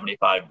 boys,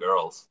 75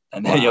 girls.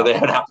 And then, they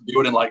would have to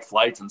do it in like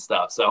flights and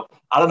stuff. So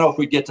I don't know if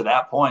we get to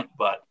that point,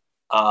 but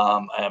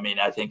I mean,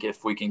 I think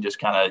if we can just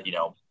kind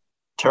of,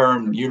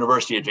 turn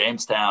University of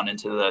Jamestown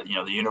into the,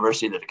 the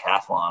University of the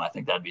Decathlon, I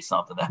think that'd be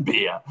something that'd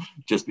be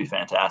just be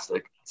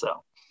fantastic.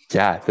 So.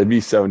 Yeah, that'd be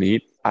so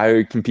neat.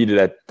 I competed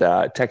at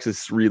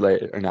Texas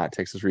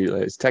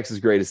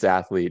Greatest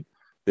Athlete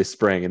this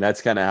spring. And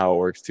that's kind of how it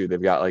works too.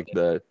 They've got like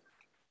the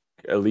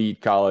elite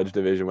college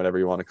division, whatever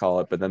you want to call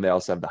it. But then they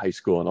also have the high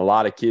school, and a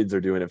lot of kids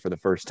are doing it for the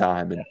first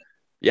time. And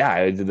yeah,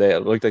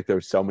 it looked like there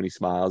were so many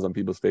smiles on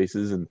people's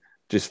faces and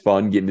just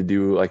fun getting to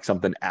do like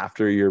something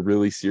after your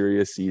really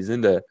serious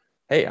season to,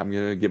 hey, I'm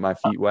going to get my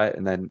feet wet.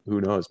 And then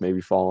who knows,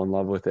 maybe fall in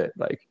love with it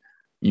like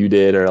you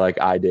did or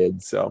like I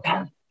did. So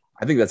I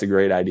think that's a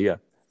great idea.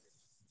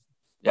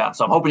 Yeah,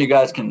 so I'm hoping you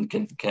guys can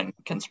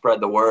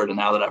spread the word. And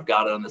now that I've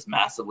got it on this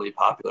massively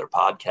popular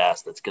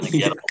podcast, that's going to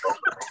get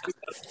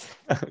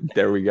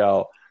there we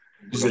go.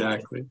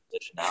 Exactly.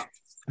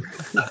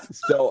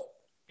 So,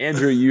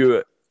 Andrew,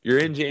 you're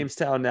in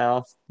Jamestown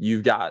now.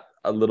 You've got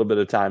a little bit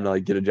of time to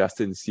like get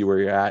adjusted and see where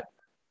you're at.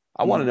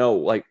 I want to know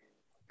like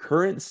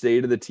current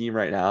state of the team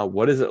right now.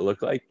 What does it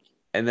look like?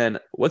 And then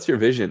what's your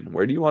vision?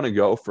 Where do you want to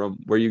go from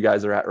where you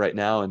guys are at right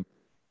now? And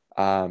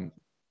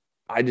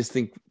I just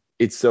think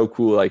it's so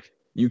cool. Like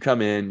you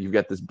come in, you've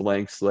got this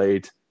blank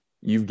slate.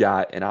 You've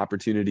got an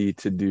opportunity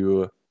to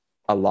do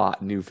a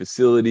lot. New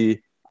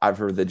facility. I've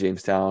heard that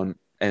Jamestown,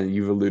 and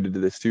you've alluded to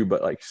this too,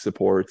 but like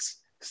supports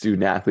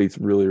student athletes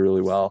really,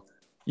 really well.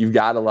 You've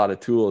got a lot of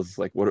tools.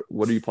 Like, what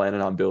are you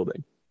planning on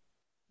building?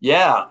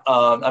 Yeah.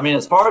 I mean,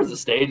 as far as the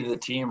state of the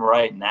team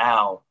right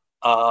now,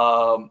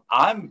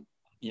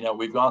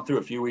 we've gone through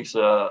a few weeks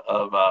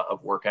of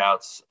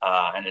workouts,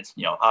 and it's,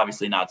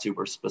 obviously not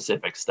super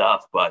specific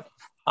stuff, but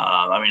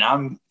I mean,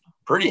 I'm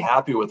pretty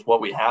happy with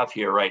what we have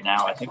here right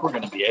now. I think we're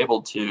going to be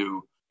able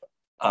to,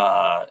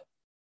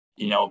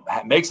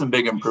 make some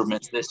big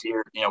improvements this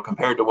year,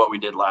 compared to what we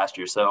did last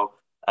year. So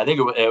I think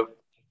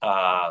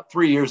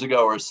 3 years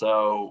ago or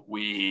so,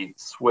 we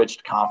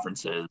switched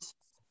conferences.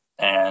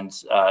 And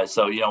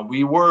so,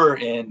 we were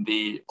in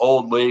the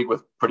old league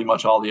with pretty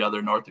much all the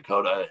other North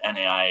Dakota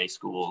NAIA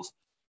schools.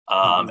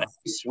 And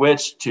we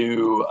switched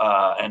to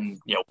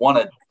won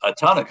a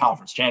ton of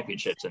conference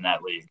championships in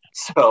that league.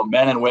 So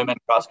men and women,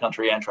 cross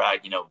country and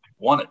track,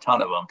 won a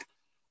ton of them.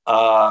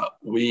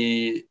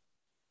 We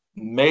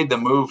made the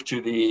move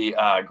to the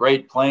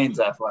Great Plains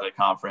Athletic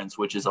Conference,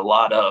 which is a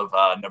lot of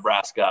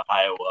Nebraska,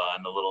 Iowa,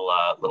 and a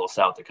little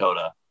South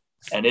Dakota.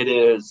 And it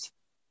is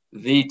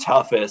the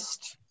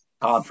toughest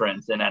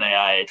conference in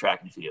NAIA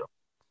track and field.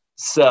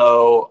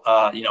 So,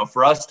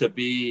 for us to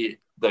be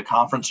the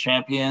conference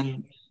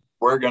champion,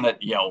 we're going to,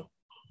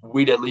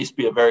 we'd at least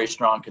be a very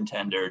strong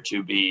contender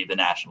to be the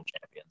national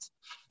champions.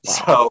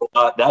 Wow.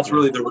 So that's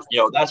really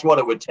that's what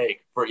it would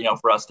take for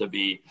us to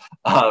be,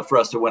 for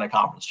us to win a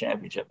conference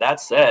championship. That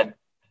said,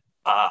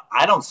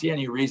 I don't see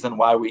any reason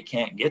why we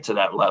can't get to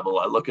that level.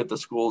 I look at the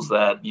schools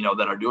that,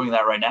 that are doing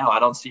that right now. I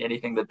don't see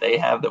anything that they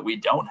have that we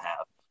don't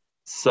have.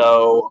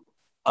 So,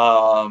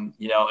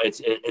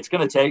 it's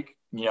going to take,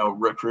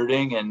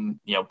 recruiting and,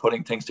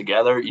 putting things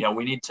together.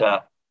 We need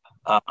to,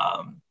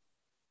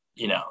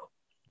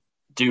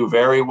 do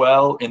very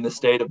well in the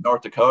state of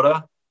North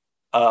Dakota.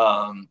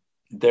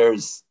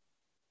 There's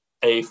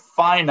a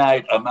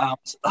finite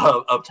amount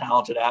of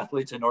talented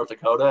athletes in North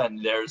Dakota,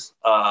 and there's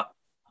a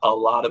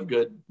lot of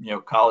good,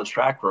 college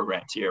track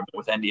programs here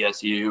with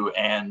NDSU,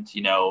 and,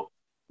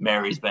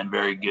 Mary's been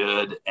very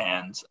good,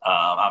 and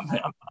I'm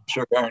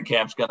sure Aaron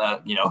Camp's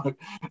gonna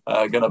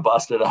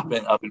bust it up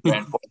in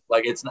Grand Forks.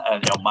 Like, it's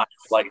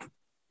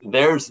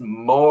there's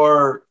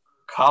more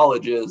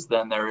colleges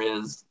than there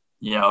is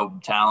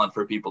talent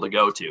for people to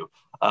go to.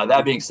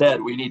 That being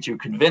said, we need to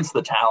convince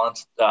the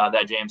talent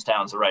that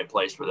Jamestown's the right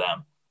place for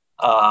them.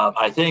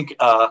 I think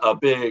a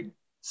big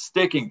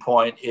sticking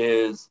point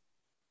is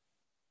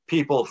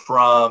people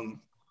from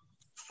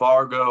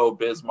Fargo,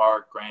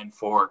 Bismarck, Grand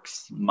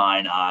Forks,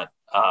 Minot,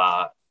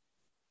 aren't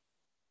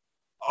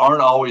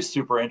always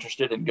super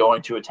interested in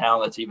going to a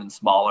town that's even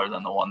smaller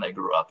than the one they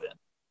grew up in.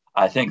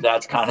 I think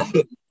that's kind of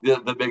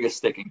the biggest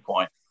sticking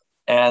point.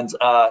 And,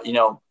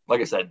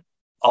 like I said,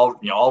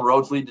 all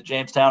roads lead to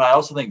Jamestown. I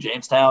also think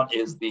Jamestown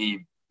is the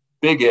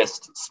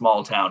biggest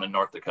small town in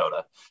North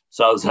Dakota.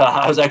 So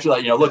I was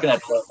actually looking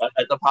at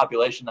the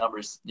population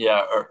numbers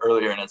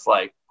earlier, and it's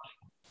like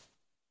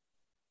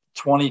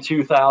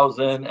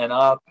 22,000 and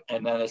up,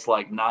 and then it's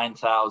like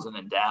 9,000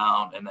 and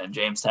down, and then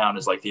Jamestown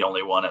is like the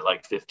only one at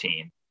like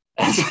 15.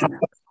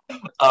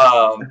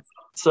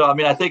 So I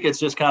mean, I think it's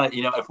just kind of,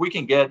 if we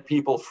can get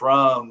people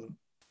from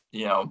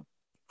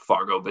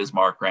Fargo,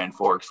 Bismarck, Grand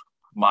Forks,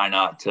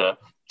 Minot to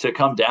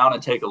come down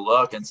and take a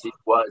look and see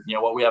what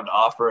we have to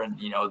offer, and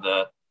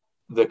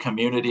the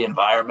community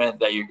environment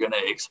that you're going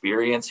to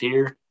experience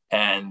here,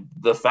 and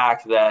the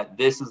fact that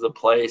this is a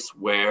place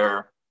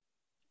where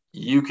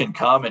you can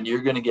come and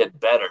you're going to get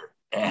better,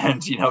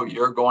 and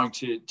you're going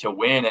to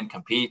win and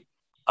compete.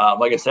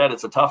 Like I said,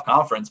 it's a tough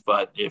conference,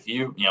 but if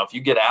you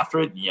get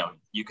after it,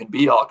 you can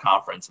be all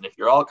conference, and if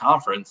you're all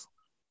conference,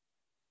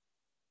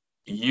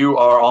 you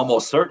are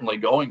almost certainly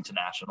going to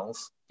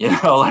nationals.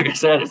 Like I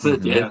said, it's a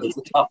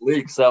tough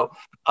league. So,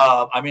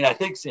 I mean, I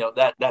think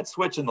that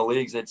switch in the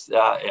leagues, it's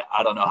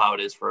I don't know how it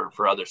is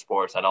for other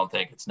sports. I don't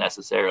think it's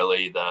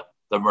necessarily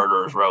the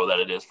murderer's row that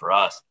it is for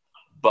us,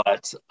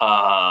 but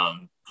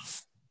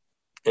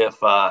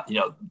if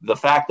the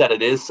fact that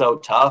it is so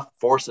tough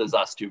forces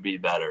us to be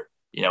better.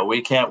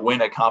 We can't win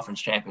a conference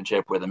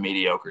championship with a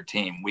mediocre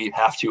team. We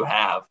have to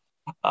have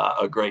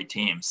a great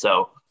team.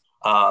 So,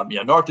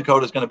 North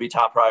Dakota is going to be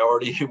top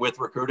priority with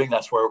recruiting.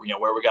 That's where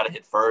we got to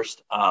hit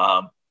first.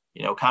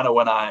 Kind of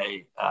when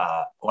I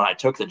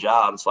took the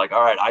job, it's like,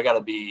 all right, I got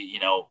to be,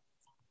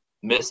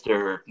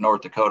 Mr.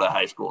 North Dakota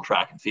high school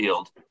track and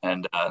field.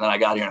 And then I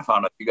got here and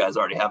found out you guys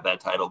already have that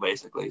title,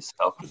 basically.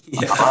 So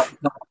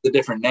the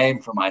different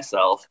name for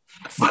myself.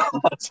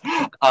 But,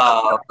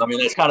 I mean,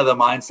 that's kind of the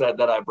mindset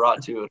that I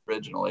brought to it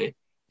originally.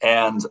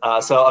 And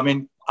so, I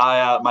mean,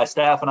 my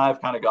staff and I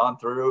have kind of gone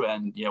through,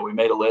 and we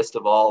made a list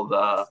of all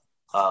the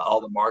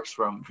marks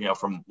from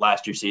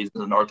last year's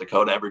season in North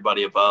Dakota.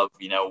 Everybody above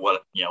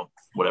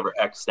whatever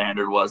X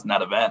standard was in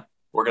that event.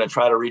 We're going to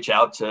try to reach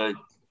out to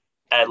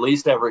at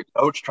least every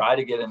coach, try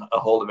to get a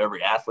hold of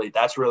every athlete.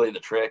 That's really the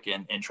trick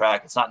in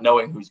track. It's not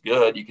knowing who's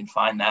good. You can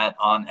find that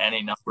on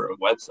any number of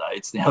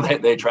websites.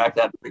 They track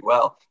that pretty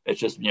well.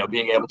 It's just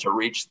being able to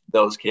reach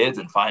those kids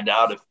and find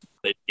out if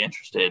they'd be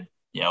interested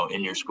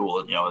in your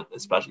school,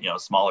 especially, a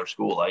smaller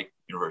school like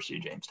University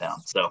of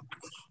Jamestown.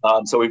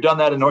 So we've done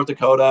that in North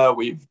Dakota.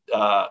 We've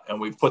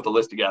put the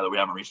list together. We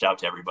haven't reached out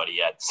to everybody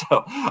yet.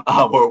 So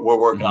we're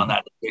working on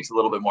that. It takes a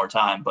little bit more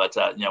time, but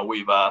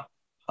we've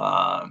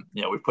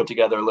put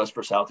together a list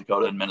for South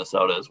Dakota and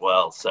Minnesota as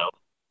well. So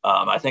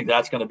I think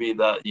that's going to be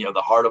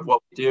the heart of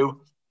what we do.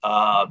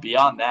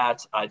 Beyond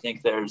that, I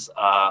think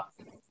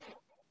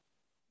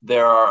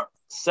there are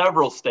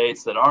several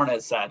states that aren't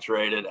as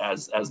saturated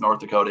as North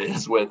Dakota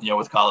is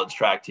with college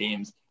track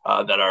teams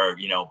that are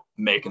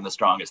making the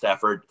strongest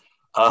effort.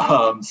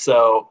 And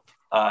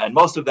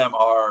most of them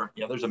are,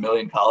 there's a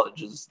million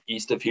colleges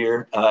east of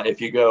here.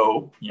 If you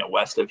go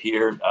west of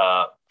here,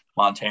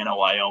 Montana,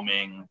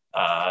 Wyoming,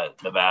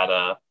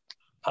 Nevada,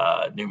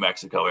 New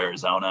Mexico,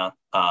 Arizona,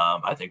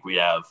 I think we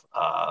have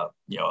a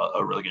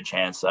really good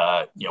chance.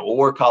 We'll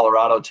work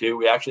Colorado too.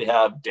 We actually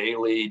have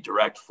daily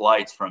direct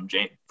flights from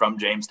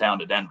Jamestown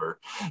to Denver.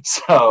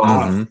 So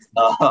I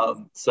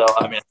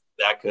mean,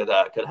 that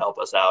could help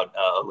us out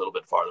a little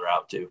bit farther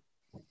out too.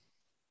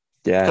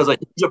 Yeah, because a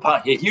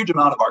huge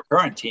amount of our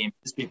current team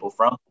is people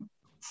from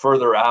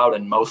further out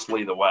and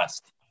mostly the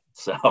West.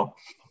 So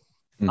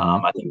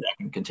I think that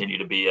can continue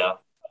to be a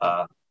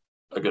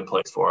good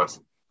place for us.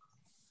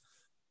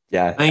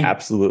 Yeah,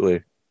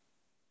 absolutely.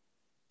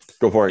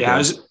 Go for it. Yeah,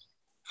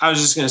 I was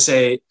just going to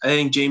say, I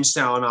think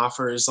Jamestown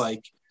offers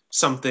like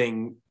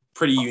something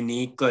pretty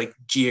unique, like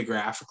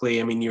geographically.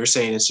 I mean, you were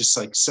saying it's just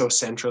like so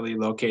centrally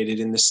located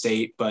in the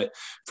state, but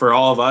for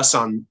all of us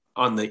on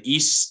the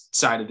east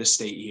side of the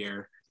state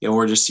here,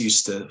 we're just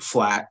used to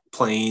flat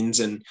plains,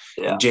 and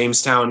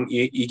Jamestown,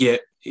 you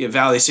get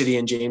Valley City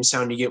and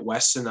Jamestown, you get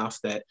west enough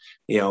that,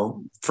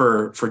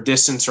 for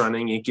distance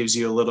running, it gives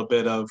you a little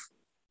bit of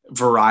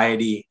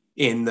variety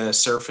in the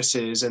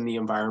surfaces and the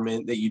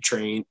environment that you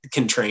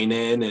can train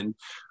in. And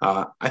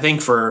I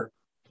think for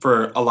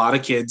a lot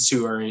of kids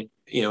who are,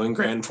 in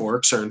Grand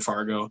Forks or in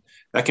Fargo,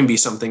 that can be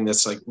something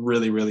that's like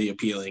really, really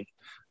appealing.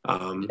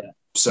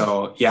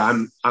 So yeah,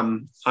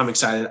 I'm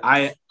excited.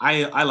 I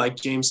like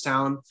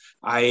Jamestown.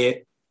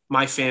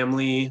 My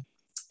family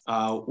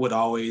would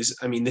always,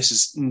 I mean, this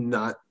is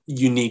not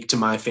unique to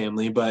my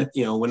family, but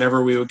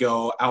whenever we would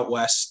go out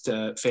west,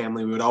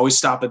 family, we would always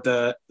stop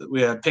at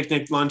we had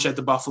picnic lunch at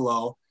the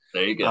Buffalo.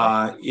 There you go.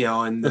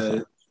 And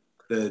the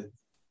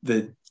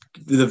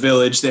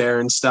village there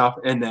and stuff.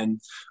 And then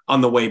on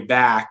the way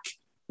back,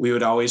 we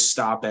would always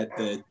stop at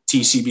the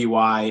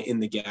TCBY in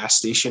the gas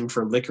station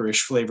for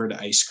licorice flavored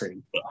ice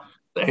cream.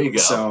 There you go.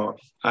 So,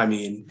 I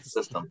mean,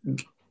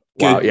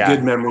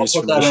 good memories.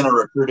 I'll put that in a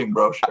recruiting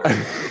brochure.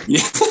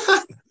 Yeah.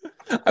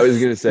 I was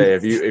gonna say,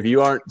 if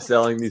you aren't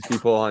selling these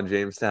people on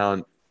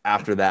Jamestown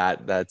after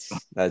that, that's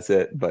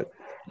it. But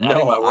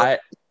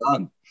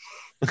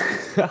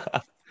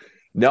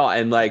no,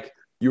 and like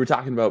you were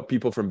talking about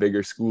people from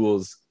bigger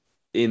schools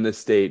in the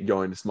state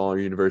going to smaller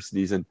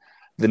universities, and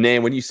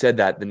when you said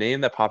that, the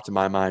name that popped in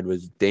my mind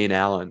was Dane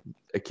Allen,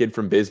 a kid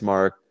from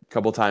Bismarck,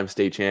 couple times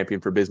state champion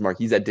for Bismarck.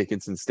 He's at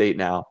Dickinson State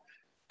now.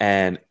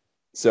 And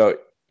so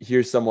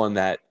here's someone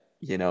that,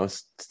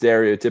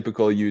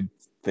 stereotypical, you'd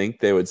think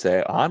they would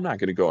say, oh, I'm not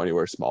going to go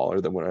anywhere smaller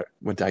than when I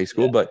went to high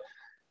school. Yeah. But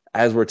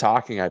as we're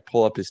talking, I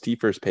pull up his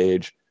T-First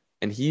page,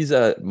 and he's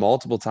a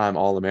multiple time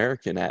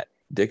All-American at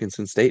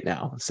Dickinson State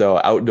now. So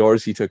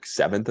outdoors, he took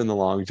 7th in the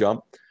long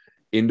jump.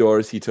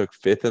 Indoors, he took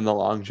 5th in the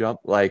long jump.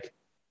 Like,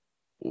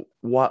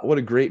 what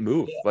a great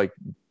move. Yeah. Like,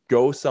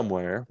 go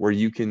somewhere where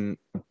you can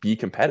be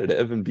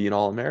competitive and be an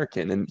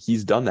All-American. And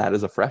he's done that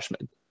as a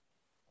freshman.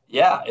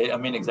 Yeah, I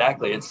mean,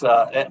 exactly. It's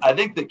I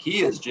think the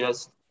key is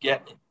just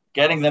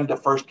getting them to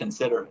first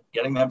consider it,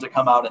 getting them to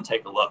come out and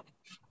take a look.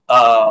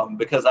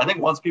 Because I think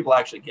once people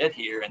actually get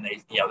here and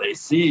they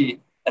see,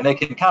 and they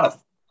can kind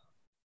of,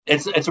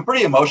 it's a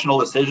pretty emotional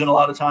decision a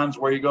lot of times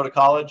where you go to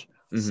college.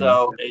 Mm-hmm.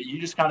 So you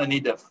just kind of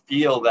need to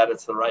feel that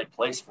it's the right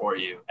place for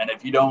you. And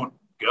if you don't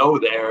go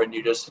there and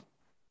you just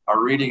are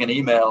reading an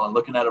email and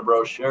looking at a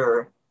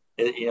brochure,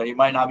 you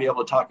might not be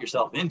able to talk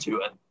yourself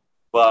into it.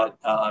 But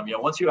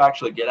once you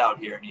actually get out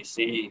here and you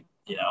see,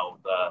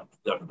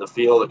 the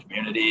feel of the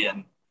community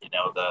and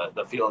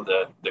the feel of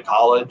the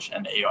college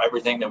and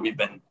everything that we've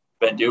been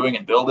doing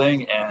and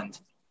building, and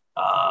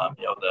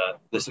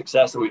the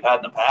success that we've had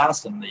in the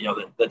past, and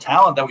the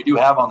talent that we do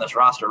have on this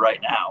roster right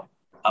now,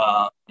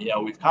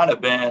 we've kind of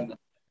been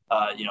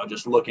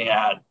just looking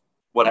at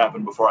what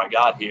happened before I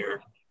got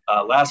here.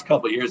 Last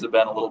couple of years have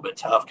been a little bit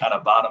tough, kind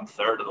of bottom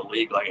third of the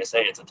league. Like I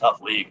say, it's a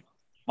tough league.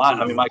 My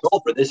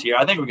goal for this year,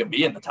 I think we can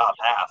be in the top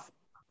half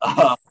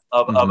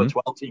of a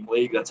 12-team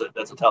league. That's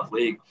a tough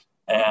league,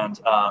 and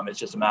it's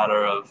just a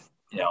matter of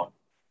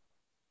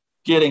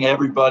getting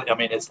everybody. I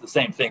mean, it's the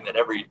same thing that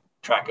every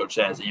track coach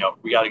says.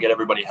 We got to get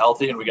everybody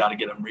healthy, and we got to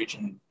get them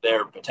reaching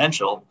their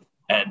potential,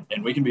 and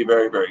we can be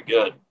very, very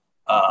good.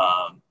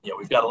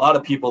 We've got a lot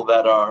of people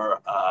that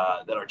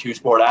are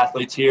two-sport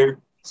athletes here,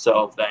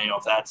 so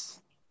if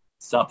that's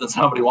something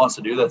somebody wants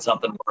to do, that's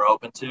something we're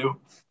open to.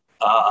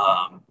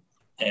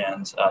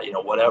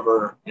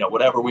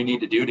 Whatever we need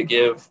to do to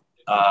give,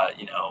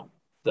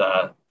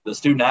 the the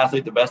student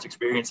athlete the best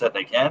experience that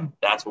they can,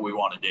 that's what we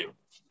want to do.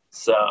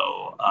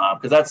 So,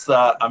 because that's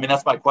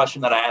my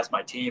question that I ask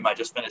my team. I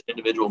just finished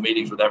individual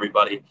meetings with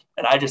everybody,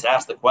 and I just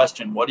asked the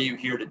question, what are you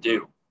here to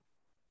do?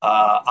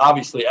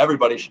 Obviously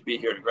everybody should be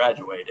here to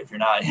graduate. If you're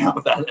not,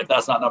 if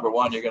that's not number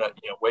one, you're going to,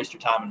 waste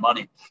your time and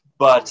money.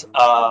 But,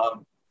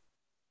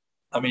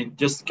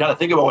 just kind of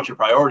think about what your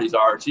priorities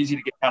are. It's easy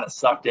to get kind of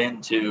sucked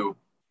into,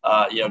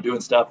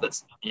 doing stuff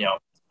that's,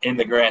 in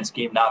the grand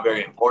scheme, not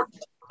very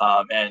important.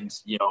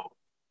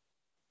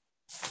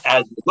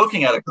 As you're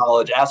looking at a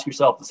college, ask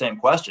yourself the same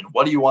question.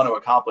 What do you want to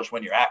accomplish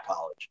when you're at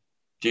college?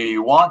 Do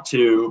you want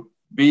to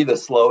be the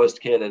slowest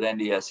kid at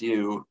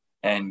NDSU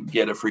and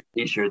get a free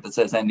t-shirt that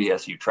says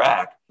NDSU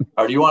track?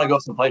 Or do you want to go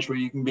someplace where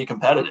you can be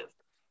competitive?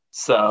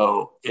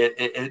 So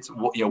it's,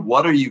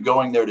 what are you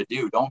going there to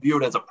do? Don't view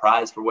it as a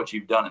prize for what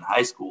you've done in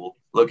high school.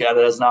 Look at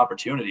it as an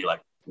opportunity.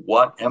 Like,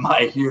 what am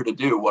I here to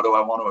do? What do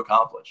I want to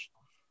accomplish?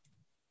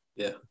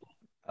 Yeah.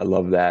 I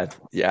love that.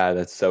 Yeah,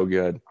 that's so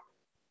good.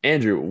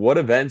 Andrew, what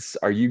events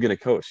are you going to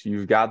coach?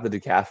 You've got the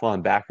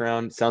decathlon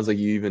background. Sounds like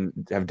you even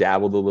have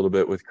dabbled a little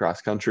bit with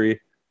cross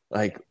country.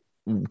 Like,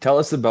 tell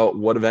us about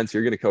what events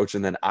you're going to coach.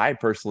 And then I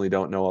personally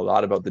don't know a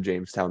lot about the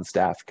Jamestown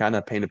staff. Kind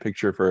of paint a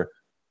picture for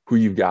who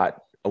you've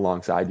got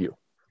alongside you.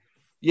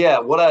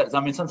 Yeah,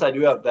 since I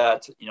do have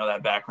that,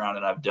 that background,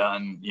 and I've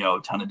done, a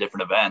ton of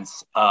different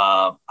events,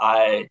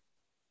 I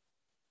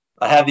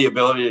have the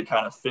ability to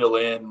kind of fill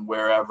in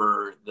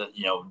wherever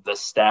the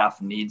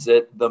staff needs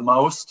it the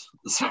most.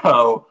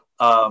 So,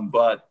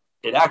 but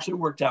it actually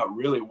worked out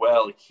really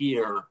well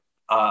here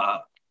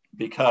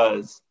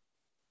because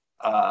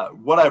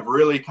what I've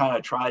really kind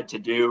of tried to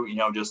do,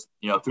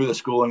 through the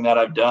schooling that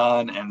I've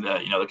done and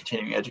the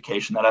continuing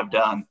education that I've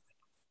done,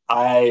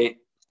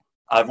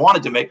 I've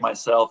wanted to make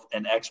myself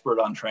an expert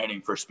on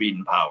training for speed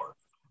and power.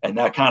 And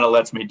that kind of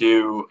lets me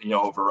do,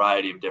 a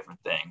variety of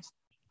different things.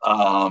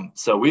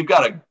 So we've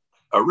got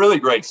a really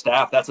great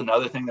staff. That's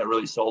another thing that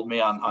really sold me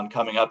on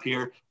coming up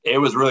here. It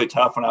was really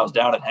tough when I was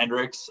down at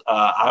Hendricks.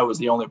 I was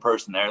the only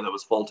person there that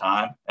was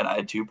full-time, and I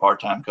had 2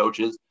 part-time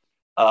coaches.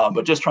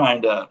 But just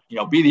trying to,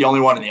 be the only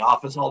one in the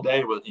office all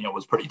day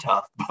was pretty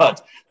tough.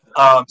 But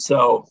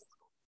so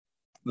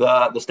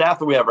the staff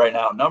that we have right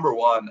now, number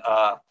one,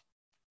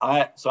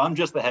 I'm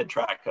just the head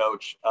track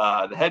coach.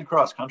 The head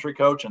cross country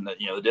coach and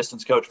the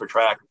distance coach for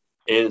track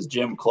is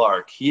Jim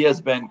Clark. He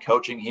has been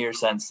coaching here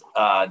since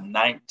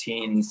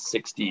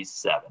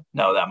 1967.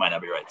 No, that might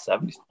not be right.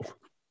 70s.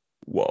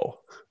 Whoa.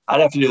 I'd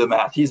have to do the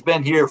math. He's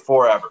been here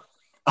forever.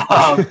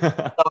 So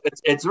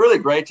it's really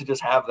great to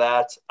just have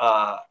that.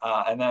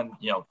 And then,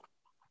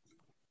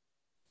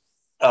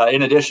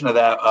 in addition to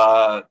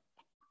that,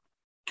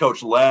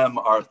 Coach Lem,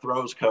 our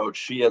throws coach,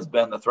 she has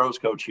been the throws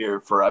coach here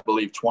for, I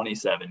believe,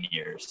 27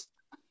 years.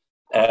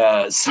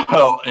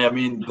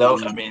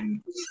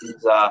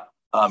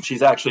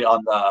 She's actually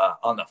on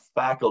the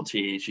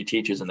faculty. She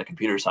teaches in the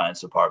computer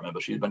science department,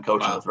 but she's been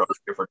coaching the throwers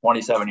here for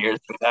 27 years.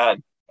 We've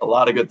had a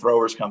lot of good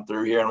throwers come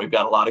through here, and we've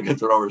got a lot of good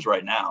throwers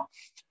right now.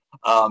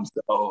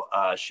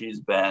 She's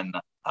been,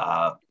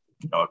 kind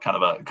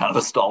of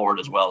a stalwart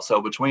as well.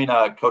 So between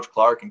Coach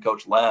Clark and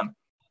Coach Lem,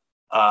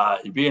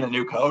 being a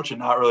new coach and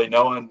not really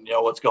knowing,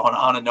 what's going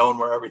on and knowing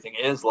where everything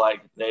is,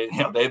 like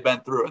they've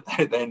been through it.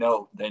 They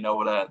know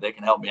what they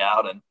can help me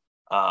out. And,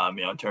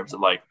 in terms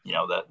of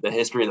the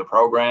history of the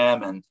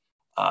program and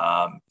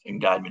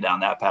guide me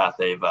down that path,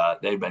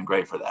 they've been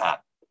great for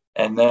that.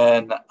 And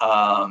then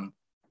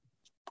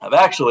I've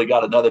actually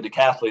got another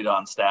decathlete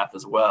on staff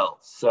as well.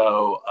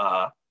 So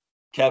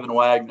Kevin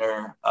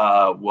Wagner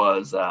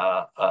was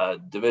a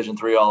Division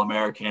III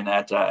All-American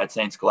at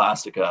St.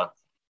 Scholastica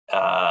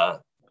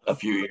a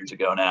few years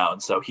ago now,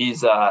 and so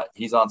he's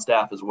on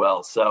staff as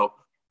well. So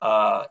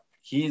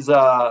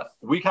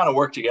we kind of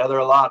work together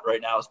a lot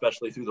right now,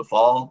 especially through the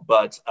fall.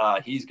 But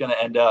he's going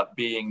to end up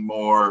being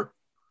more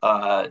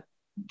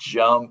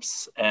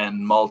jumps and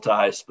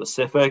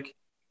multi-specific,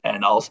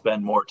 and I'll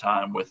spend more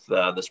time with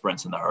the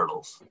sprints and the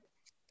hurdles.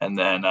 And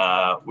then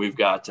we've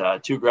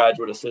got 2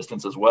 graduate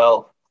assistants as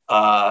well.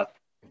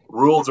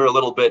 Rules are a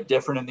little bit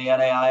different in the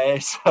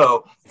NAIA,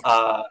 so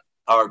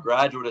our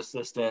graduate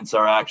assistants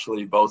are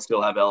actually both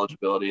still have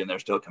eligibility, and they're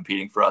still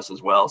competing for us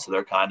as well. So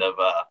they're kind of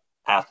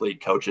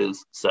athlete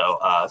coaches. So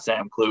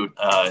Sam Clute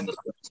in the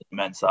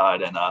men's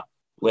side, and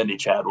Lindy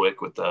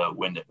Chadwick with the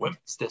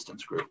women's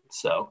distance group.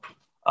 So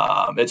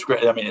it's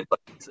great. I mean,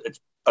 it's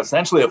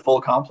essentially a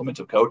full complement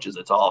of coaches.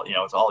 It's all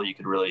you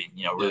could really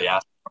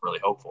ask for, really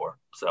hope for.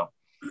 So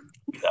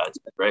it's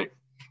been great.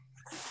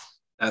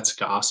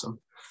 That's awesome.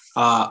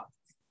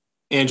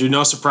 Andrew,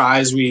 no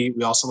surprise. We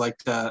also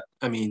like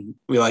we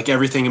like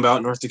everything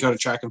about North Dakota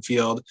track and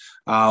field.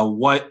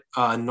 What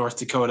North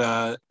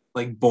Dakota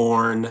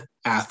born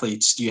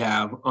athletes do you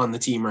have on the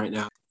team right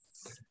now?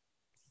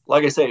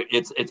 Like I say,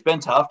 it's been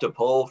tough to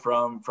pull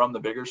from the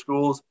bigger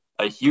schools.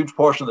 A huge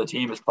portion of the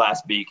team is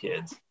Class B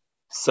kids.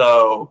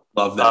 So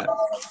love that.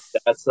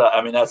 That's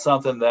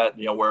something that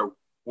where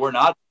we're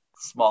not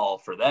small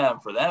for them.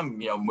 For them,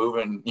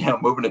 moving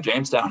to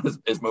Jamestown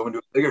is moving to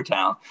a bigger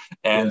town,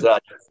 and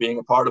being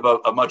a part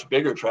of a much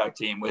bigger track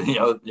team with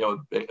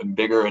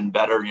bigger and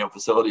better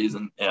facilities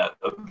and a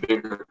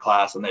bigger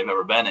class than they've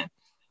ever been in.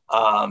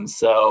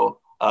 So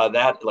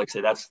that, like I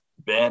say, that's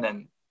been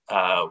and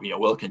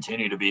will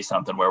continue to be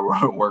something where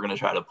we're going to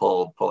try to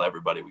pull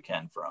everybody we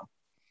can from.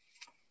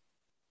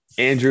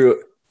 Andrew,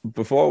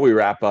 before we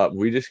wrap up,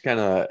 we just kind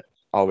of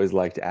always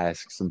like to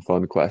ask some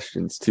fun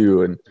questions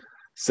too, and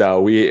so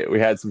we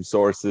had some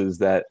sources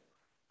that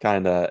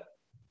kind of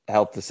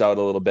helped us out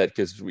a little bit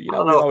because we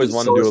always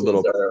want to do a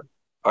little.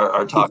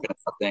 Are talking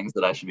about things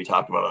that I should be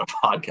talking about on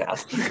a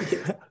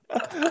podcast.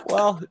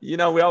 Well,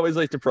 we always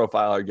like to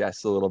profile our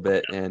guests a little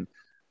bit, and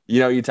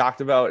you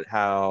talked about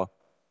how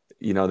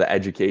the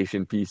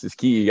education piece is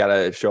key. You got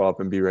to show up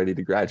and be ready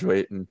to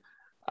graduate, and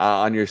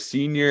on your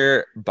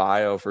senior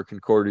bio for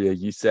Concordia,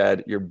 you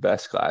said your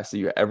best class that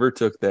you ever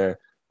took there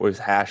was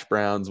Hash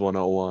Browns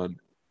 101.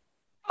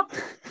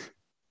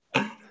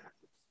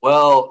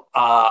 Well,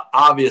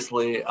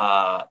 obviously,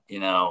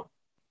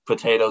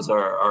 potatoes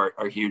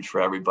are huge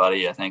for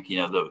everybody. I think,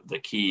 the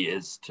key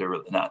is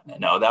to that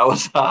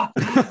was, I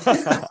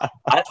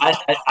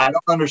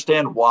don't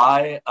understand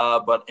why,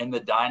 but in the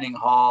dining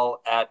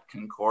hall at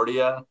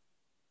Concordia,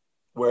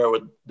 where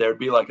there'd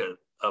be like a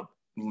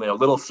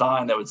little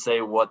sign that would say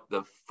what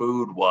the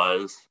food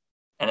was.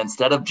 And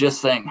instead of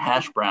just saying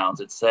hash browns,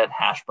 it said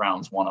Hash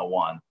Browns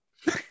 101.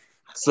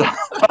 So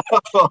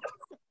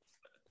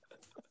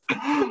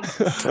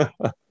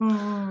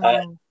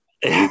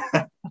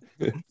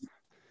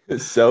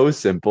it's so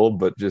simple,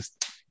 but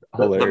just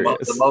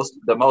hilarious.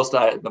 The most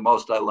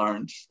I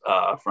learned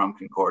from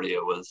Concordia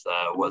was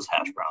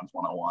Hash Browns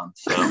 101.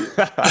 So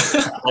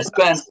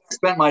I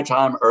spent my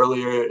time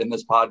earlier in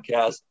this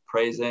podcast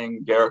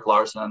praising Garrick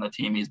Larson and the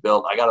team he's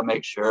built. I got to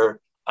make sure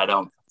I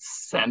don't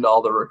send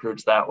all the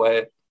recruits that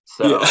way.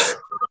 So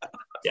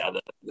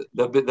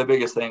the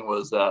biggest thing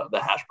was the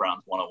Hash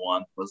Browns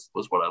 101 was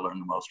what I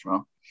learned the most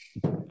from.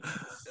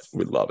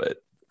 We love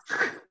it.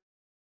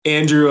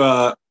 Andrew,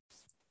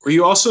 were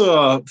you also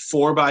a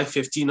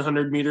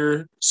 4x1500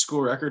 meter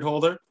school record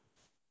holder?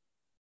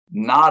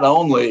 Not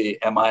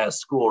only am I a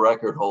school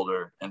record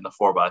holder in the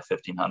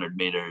 4x1500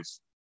 meters,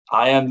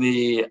 I am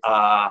the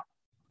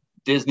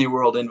Disney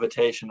World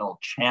Invitational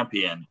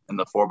champion in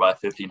the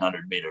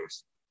 4x1500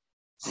 meters.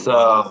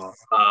 So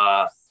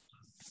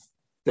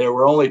there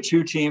were only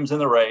 2 teams in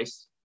the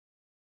race,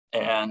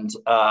 and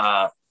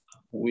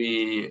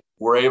we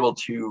were able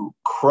to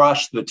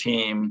crush the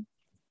team,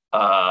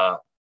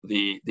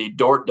 the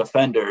Dort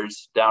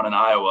Defenders down in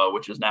Iowa,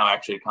 which is now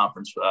actually a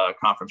conference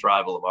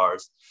rival of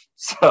ours.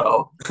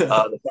 So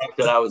the fact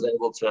that I was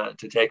able to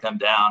take them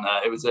down,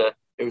 it was a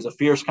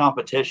fierce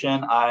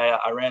competition.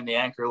 I ran the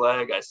anchor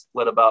leg. I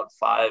split about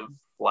 5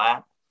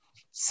 flat.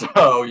 So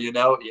it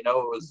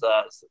was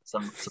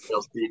some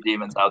real speed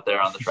demons out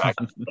there on the track.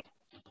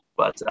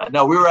 But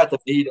no, we were at the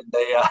meet, and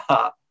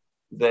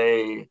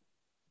they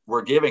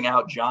were giving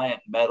out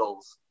giant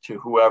medals to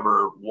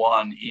whoever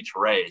won each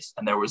race,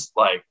 and there was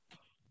like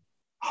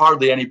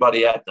hardly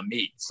anybody at the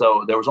meet.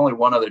 So there was only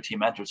one other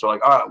team entered. So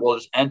like, all right, we'll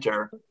just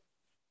enter.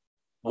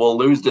 We'll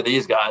lose to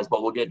these guys,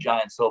 but we'll get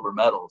giant silver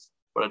medals.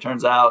 But it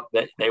turns out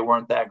that they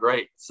weren't that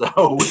great.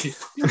 So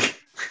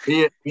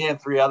me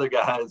and 3 other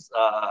guys,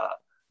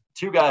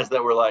 2 guys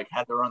that were like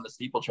had to run the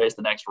steeplechase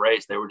the next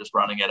race. They were just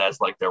running it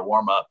as like their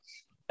warm up.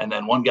 And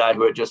then one guy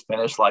who had just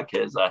finished like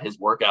his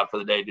workout for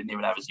the day, didn't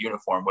even have his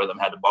uniform with him,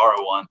 had to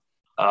borrow one.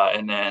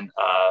 And then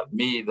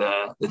me,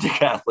 the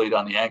decathlete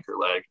on the anchor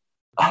leg,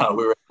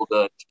 we were able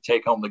to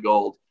take home the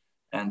gold.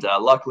 And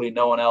luckily,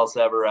 no one else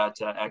ever at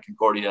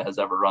Concordia has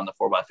ever run the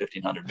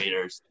 4x1500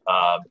 meters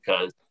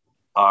because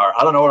I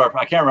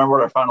can't remember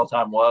what our final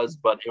time was,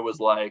 but it was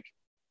like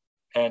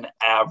an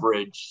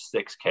average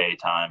 6K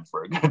time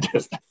for a good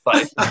distance.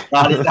 Like,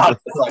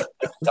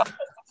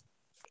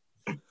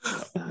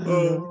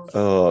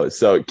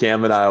 so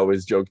Cam and I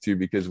always joke too,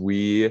 because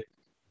we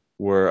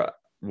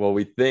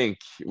think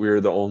we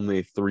were the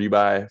only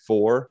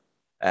 3x4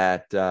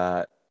 at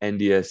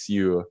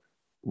NDSU.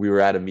 We were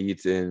at a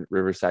meet in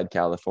Riverside,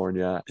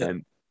 California,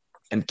 and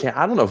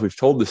I don't know if we've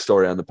told this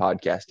story on the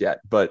podcast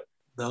yet, but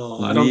no,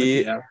 I don't think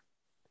we have.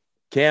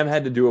 Cam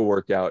had to do a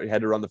workout. He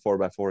had to run the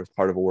 4x4 as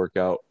part of a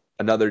workout.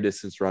 Another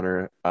distance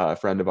runner, a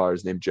friend of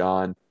ours named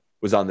John,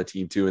 was on the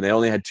team too, and they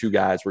only had 2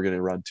 guys. We're going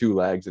to run 2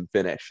 legs and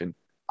finish. And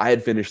I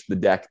had finished the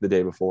deck the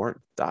day before and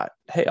thought,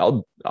 hey,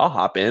 I'll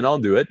hop in, I'll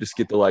do it, just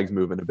get the legs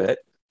moving a bit.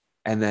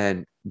 And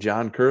then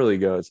John Curley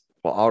goes,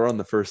 well, I'll run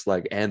the first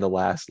leg and the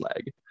last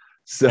leg.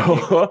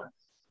 So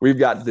we've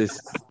got this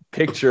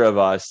picture of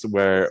us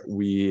where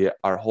we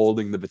are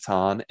holding the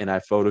baton, and I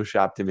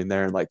photoshopped him in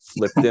there and like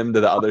flipped him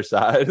to the other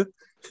side.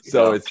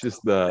 So it's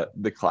just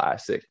the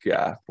classic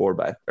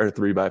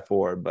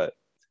 3x4. But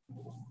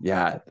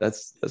yeah,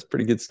 that's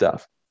pretty good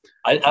stuff.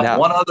 Now,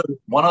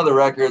 one other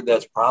record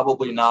that's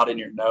probably not in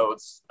your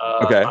notes.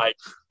 Okay.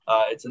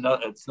 It's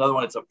another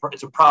one. It's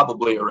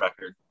probably a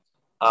record.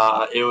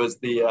 It was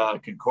the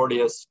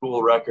Concordia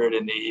school record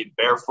in the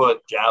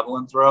barefoot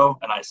javelin throw,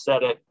 and I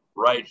set it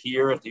right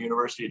here at the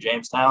University of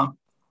Jamestown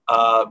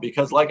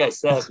because, like I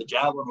said, the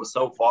javelin was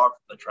so far from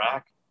the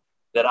track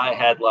that I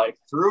had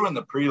threw in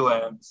the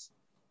prelims,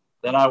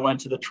 then I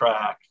went to the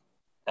track,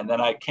 and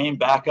then I came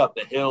back up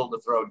the hill to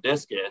throw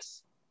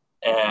discus,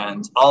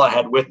 and all I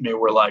had with me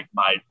were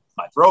my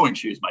throwing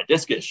shoes, my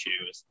discus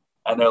shoes.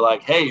 And they're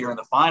like, hey, you're in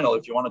the final.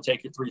 If you want to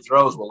take your 3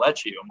 throws, we'll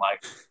let you. I'm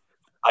like,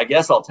 I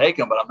guess I'll take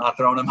them, but I'm not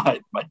throwing in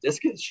my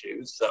discus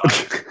shoes. So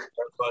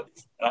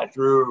I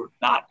threw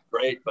not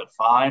great, but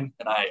fine.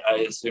 And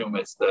I assume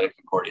it's the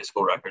Concordia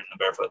school record in the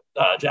barefoot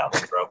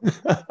javelin throw.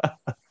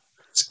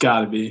 It's got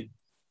to be.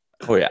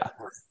 Oh, yeah.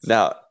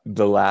 Now,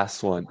 the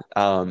last one.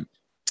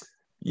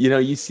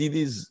 You see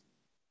these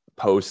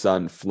posts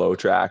on Flow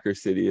Track or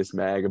Citius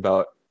Mag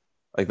about,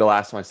 the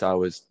last one I saw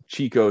was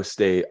Chico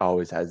State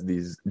always has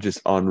these just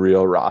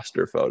unreal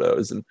roster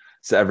photos. And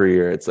so every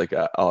year it's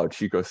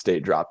Chico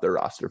State dropped their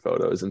roster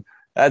photos. And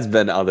that's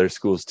been other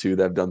schools too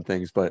that have done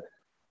things. But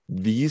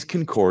these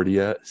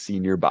Concordia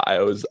senior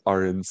bios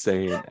are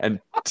insane. And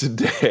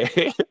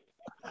today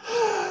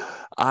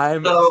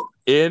I'm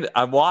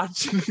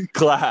watching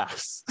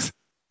class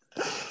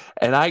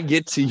and I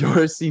get to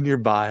your senior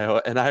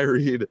bio and I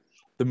read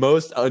the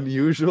most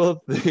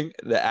unusual thing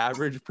the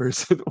average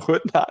person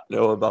would not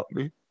know about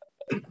me.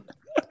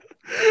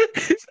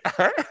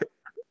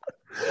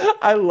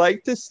 I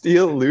like to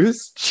steal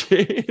loose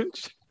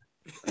change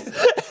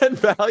and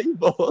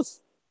valuables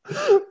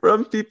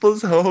from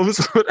people's homes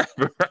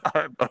whenever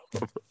I'm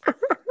over.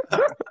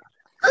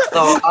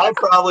 So I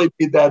probably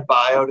need that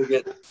bio to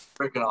get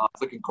freaking off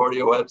the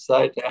Concordia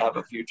website to have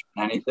a future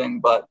in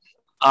anything. But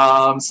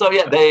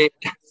they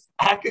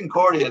at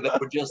Concordia that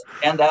would just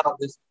hand out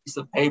this piece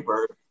of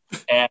paper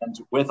and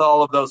with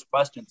all of those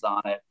questions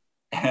on it.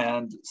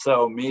 And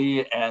so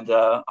me and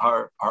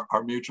our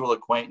mutual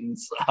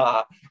acquaintance,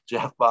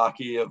 Jeff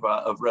Bakke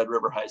of Red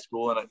River High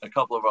School, and a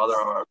couple of other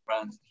of our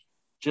friends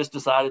just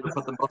decided to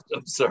put the most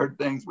absurd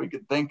things we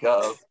could think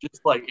of,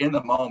 just in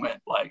the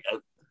moment,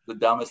 the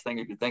dumbest thing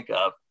you could think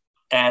of,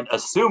 and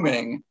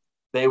assuming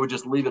they would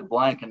just leave it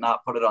blank and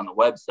not put it on the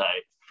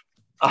website.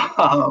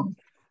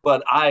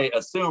 But I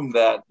assumed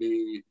that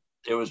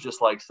it was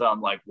just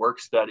some work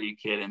study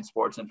kid in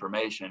sports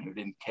information who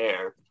didn't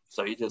care.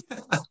 So he just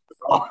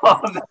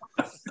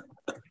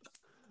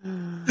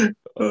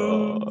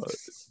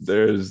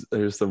there's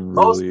some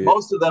really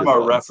most of them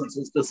are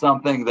references to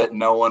something that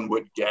no one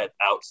would get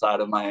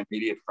outside of my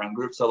immediate friend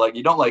group. So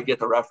you don't get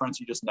the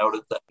reference, you just know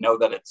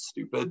that it's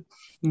stupid.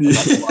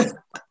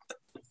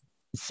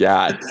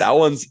 Yeah, that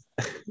one's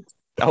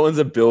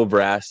a Bill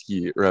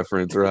Braske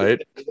reference,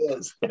 right?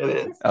 It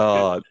is.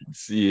 Oh,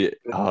 see,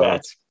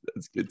 that's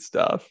good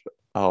stuff.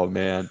 Oh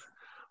man.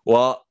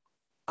 Well,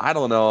 I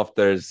don't know if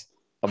there's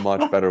a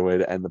much better way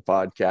to end the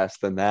podcast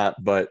than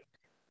that, but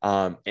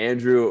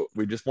Andrew,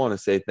 we just want to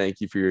say thank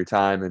you for your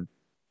time and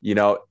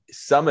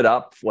sum it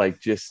up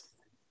just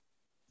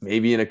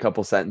maybe in a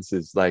couple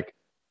sentences.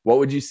 What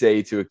would you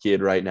say to a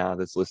kid right now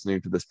that's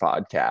listening to this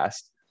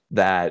podcast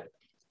that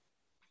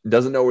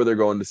doesn't know where they're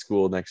going to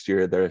school next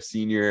year? They're a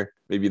senior,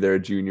 maybe they're a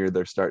junior,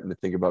 they're starting to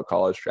think about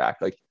college track.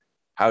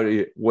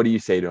 What do you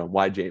say to them?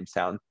 Why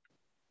Jamestown?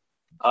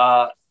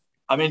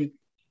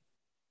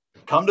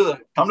 Come to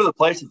the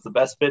place that's the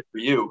best fit for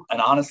you. And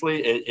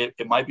honestly,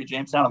 it might be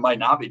Jamestown, it might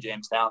not be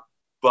Jamestown.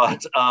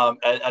 But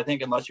I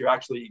think unless you're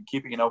actually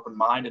keeping an open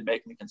mind and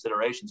making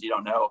considerations, you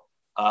don't know.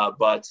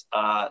 But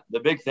the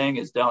big thing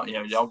is don't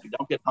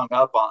get hung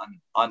up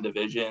on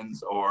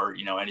divisions or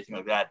anything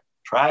like that.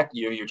 Track,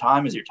 your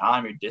time is your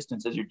time, your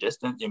distance is your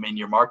distance.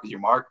 Your mark is your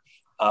mark.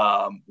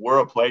 We're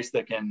a place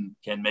that can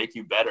make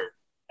you better,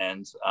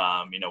 and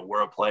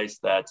we're a place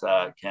that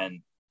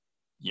can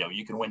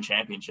you can win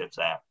championships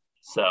at.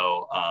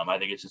 So I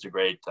think it's just a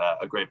great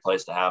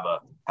place to have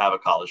a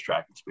college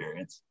track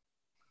experience.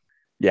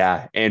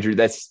 Yeah, Andrew,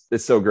 that's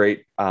so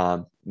great.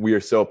 We are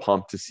so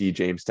pumped to see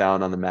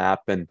Jamestown on the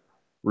map and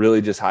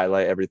really just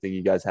highlight everything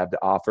you guys have to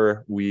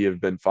offer. We have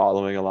been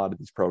following a lot of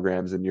these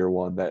programs in year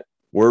one that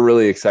we're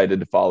really excited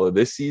to follow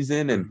this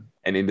season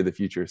and into the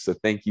future. So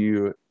thank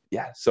you,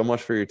 so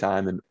much for your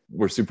time, and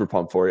we're super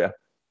pumped for you.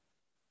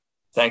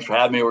 Thanks for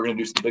having me. We're going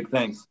to do some big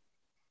things.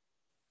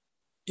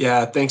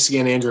 Yeah, thanks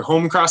again, Andrew.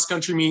 Home cross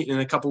country meet in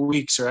a couple of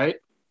weeks, right?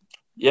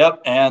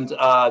 Yep, and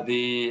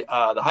the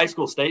high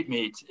school state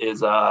meet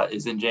is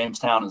in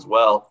Jamestown as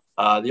well.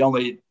 The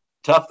only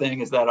tough thing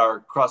is that our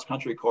cross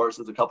country course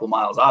is a couple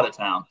miles out of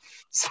town,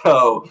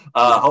 so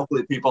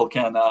hopefully people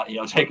can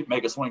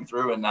make a swing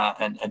through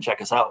and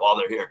check us out while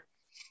they're here.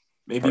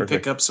 Maybe Perfect.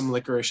 Pick up some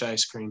licorice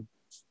ice cream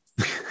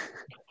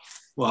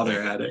while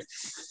they're at it.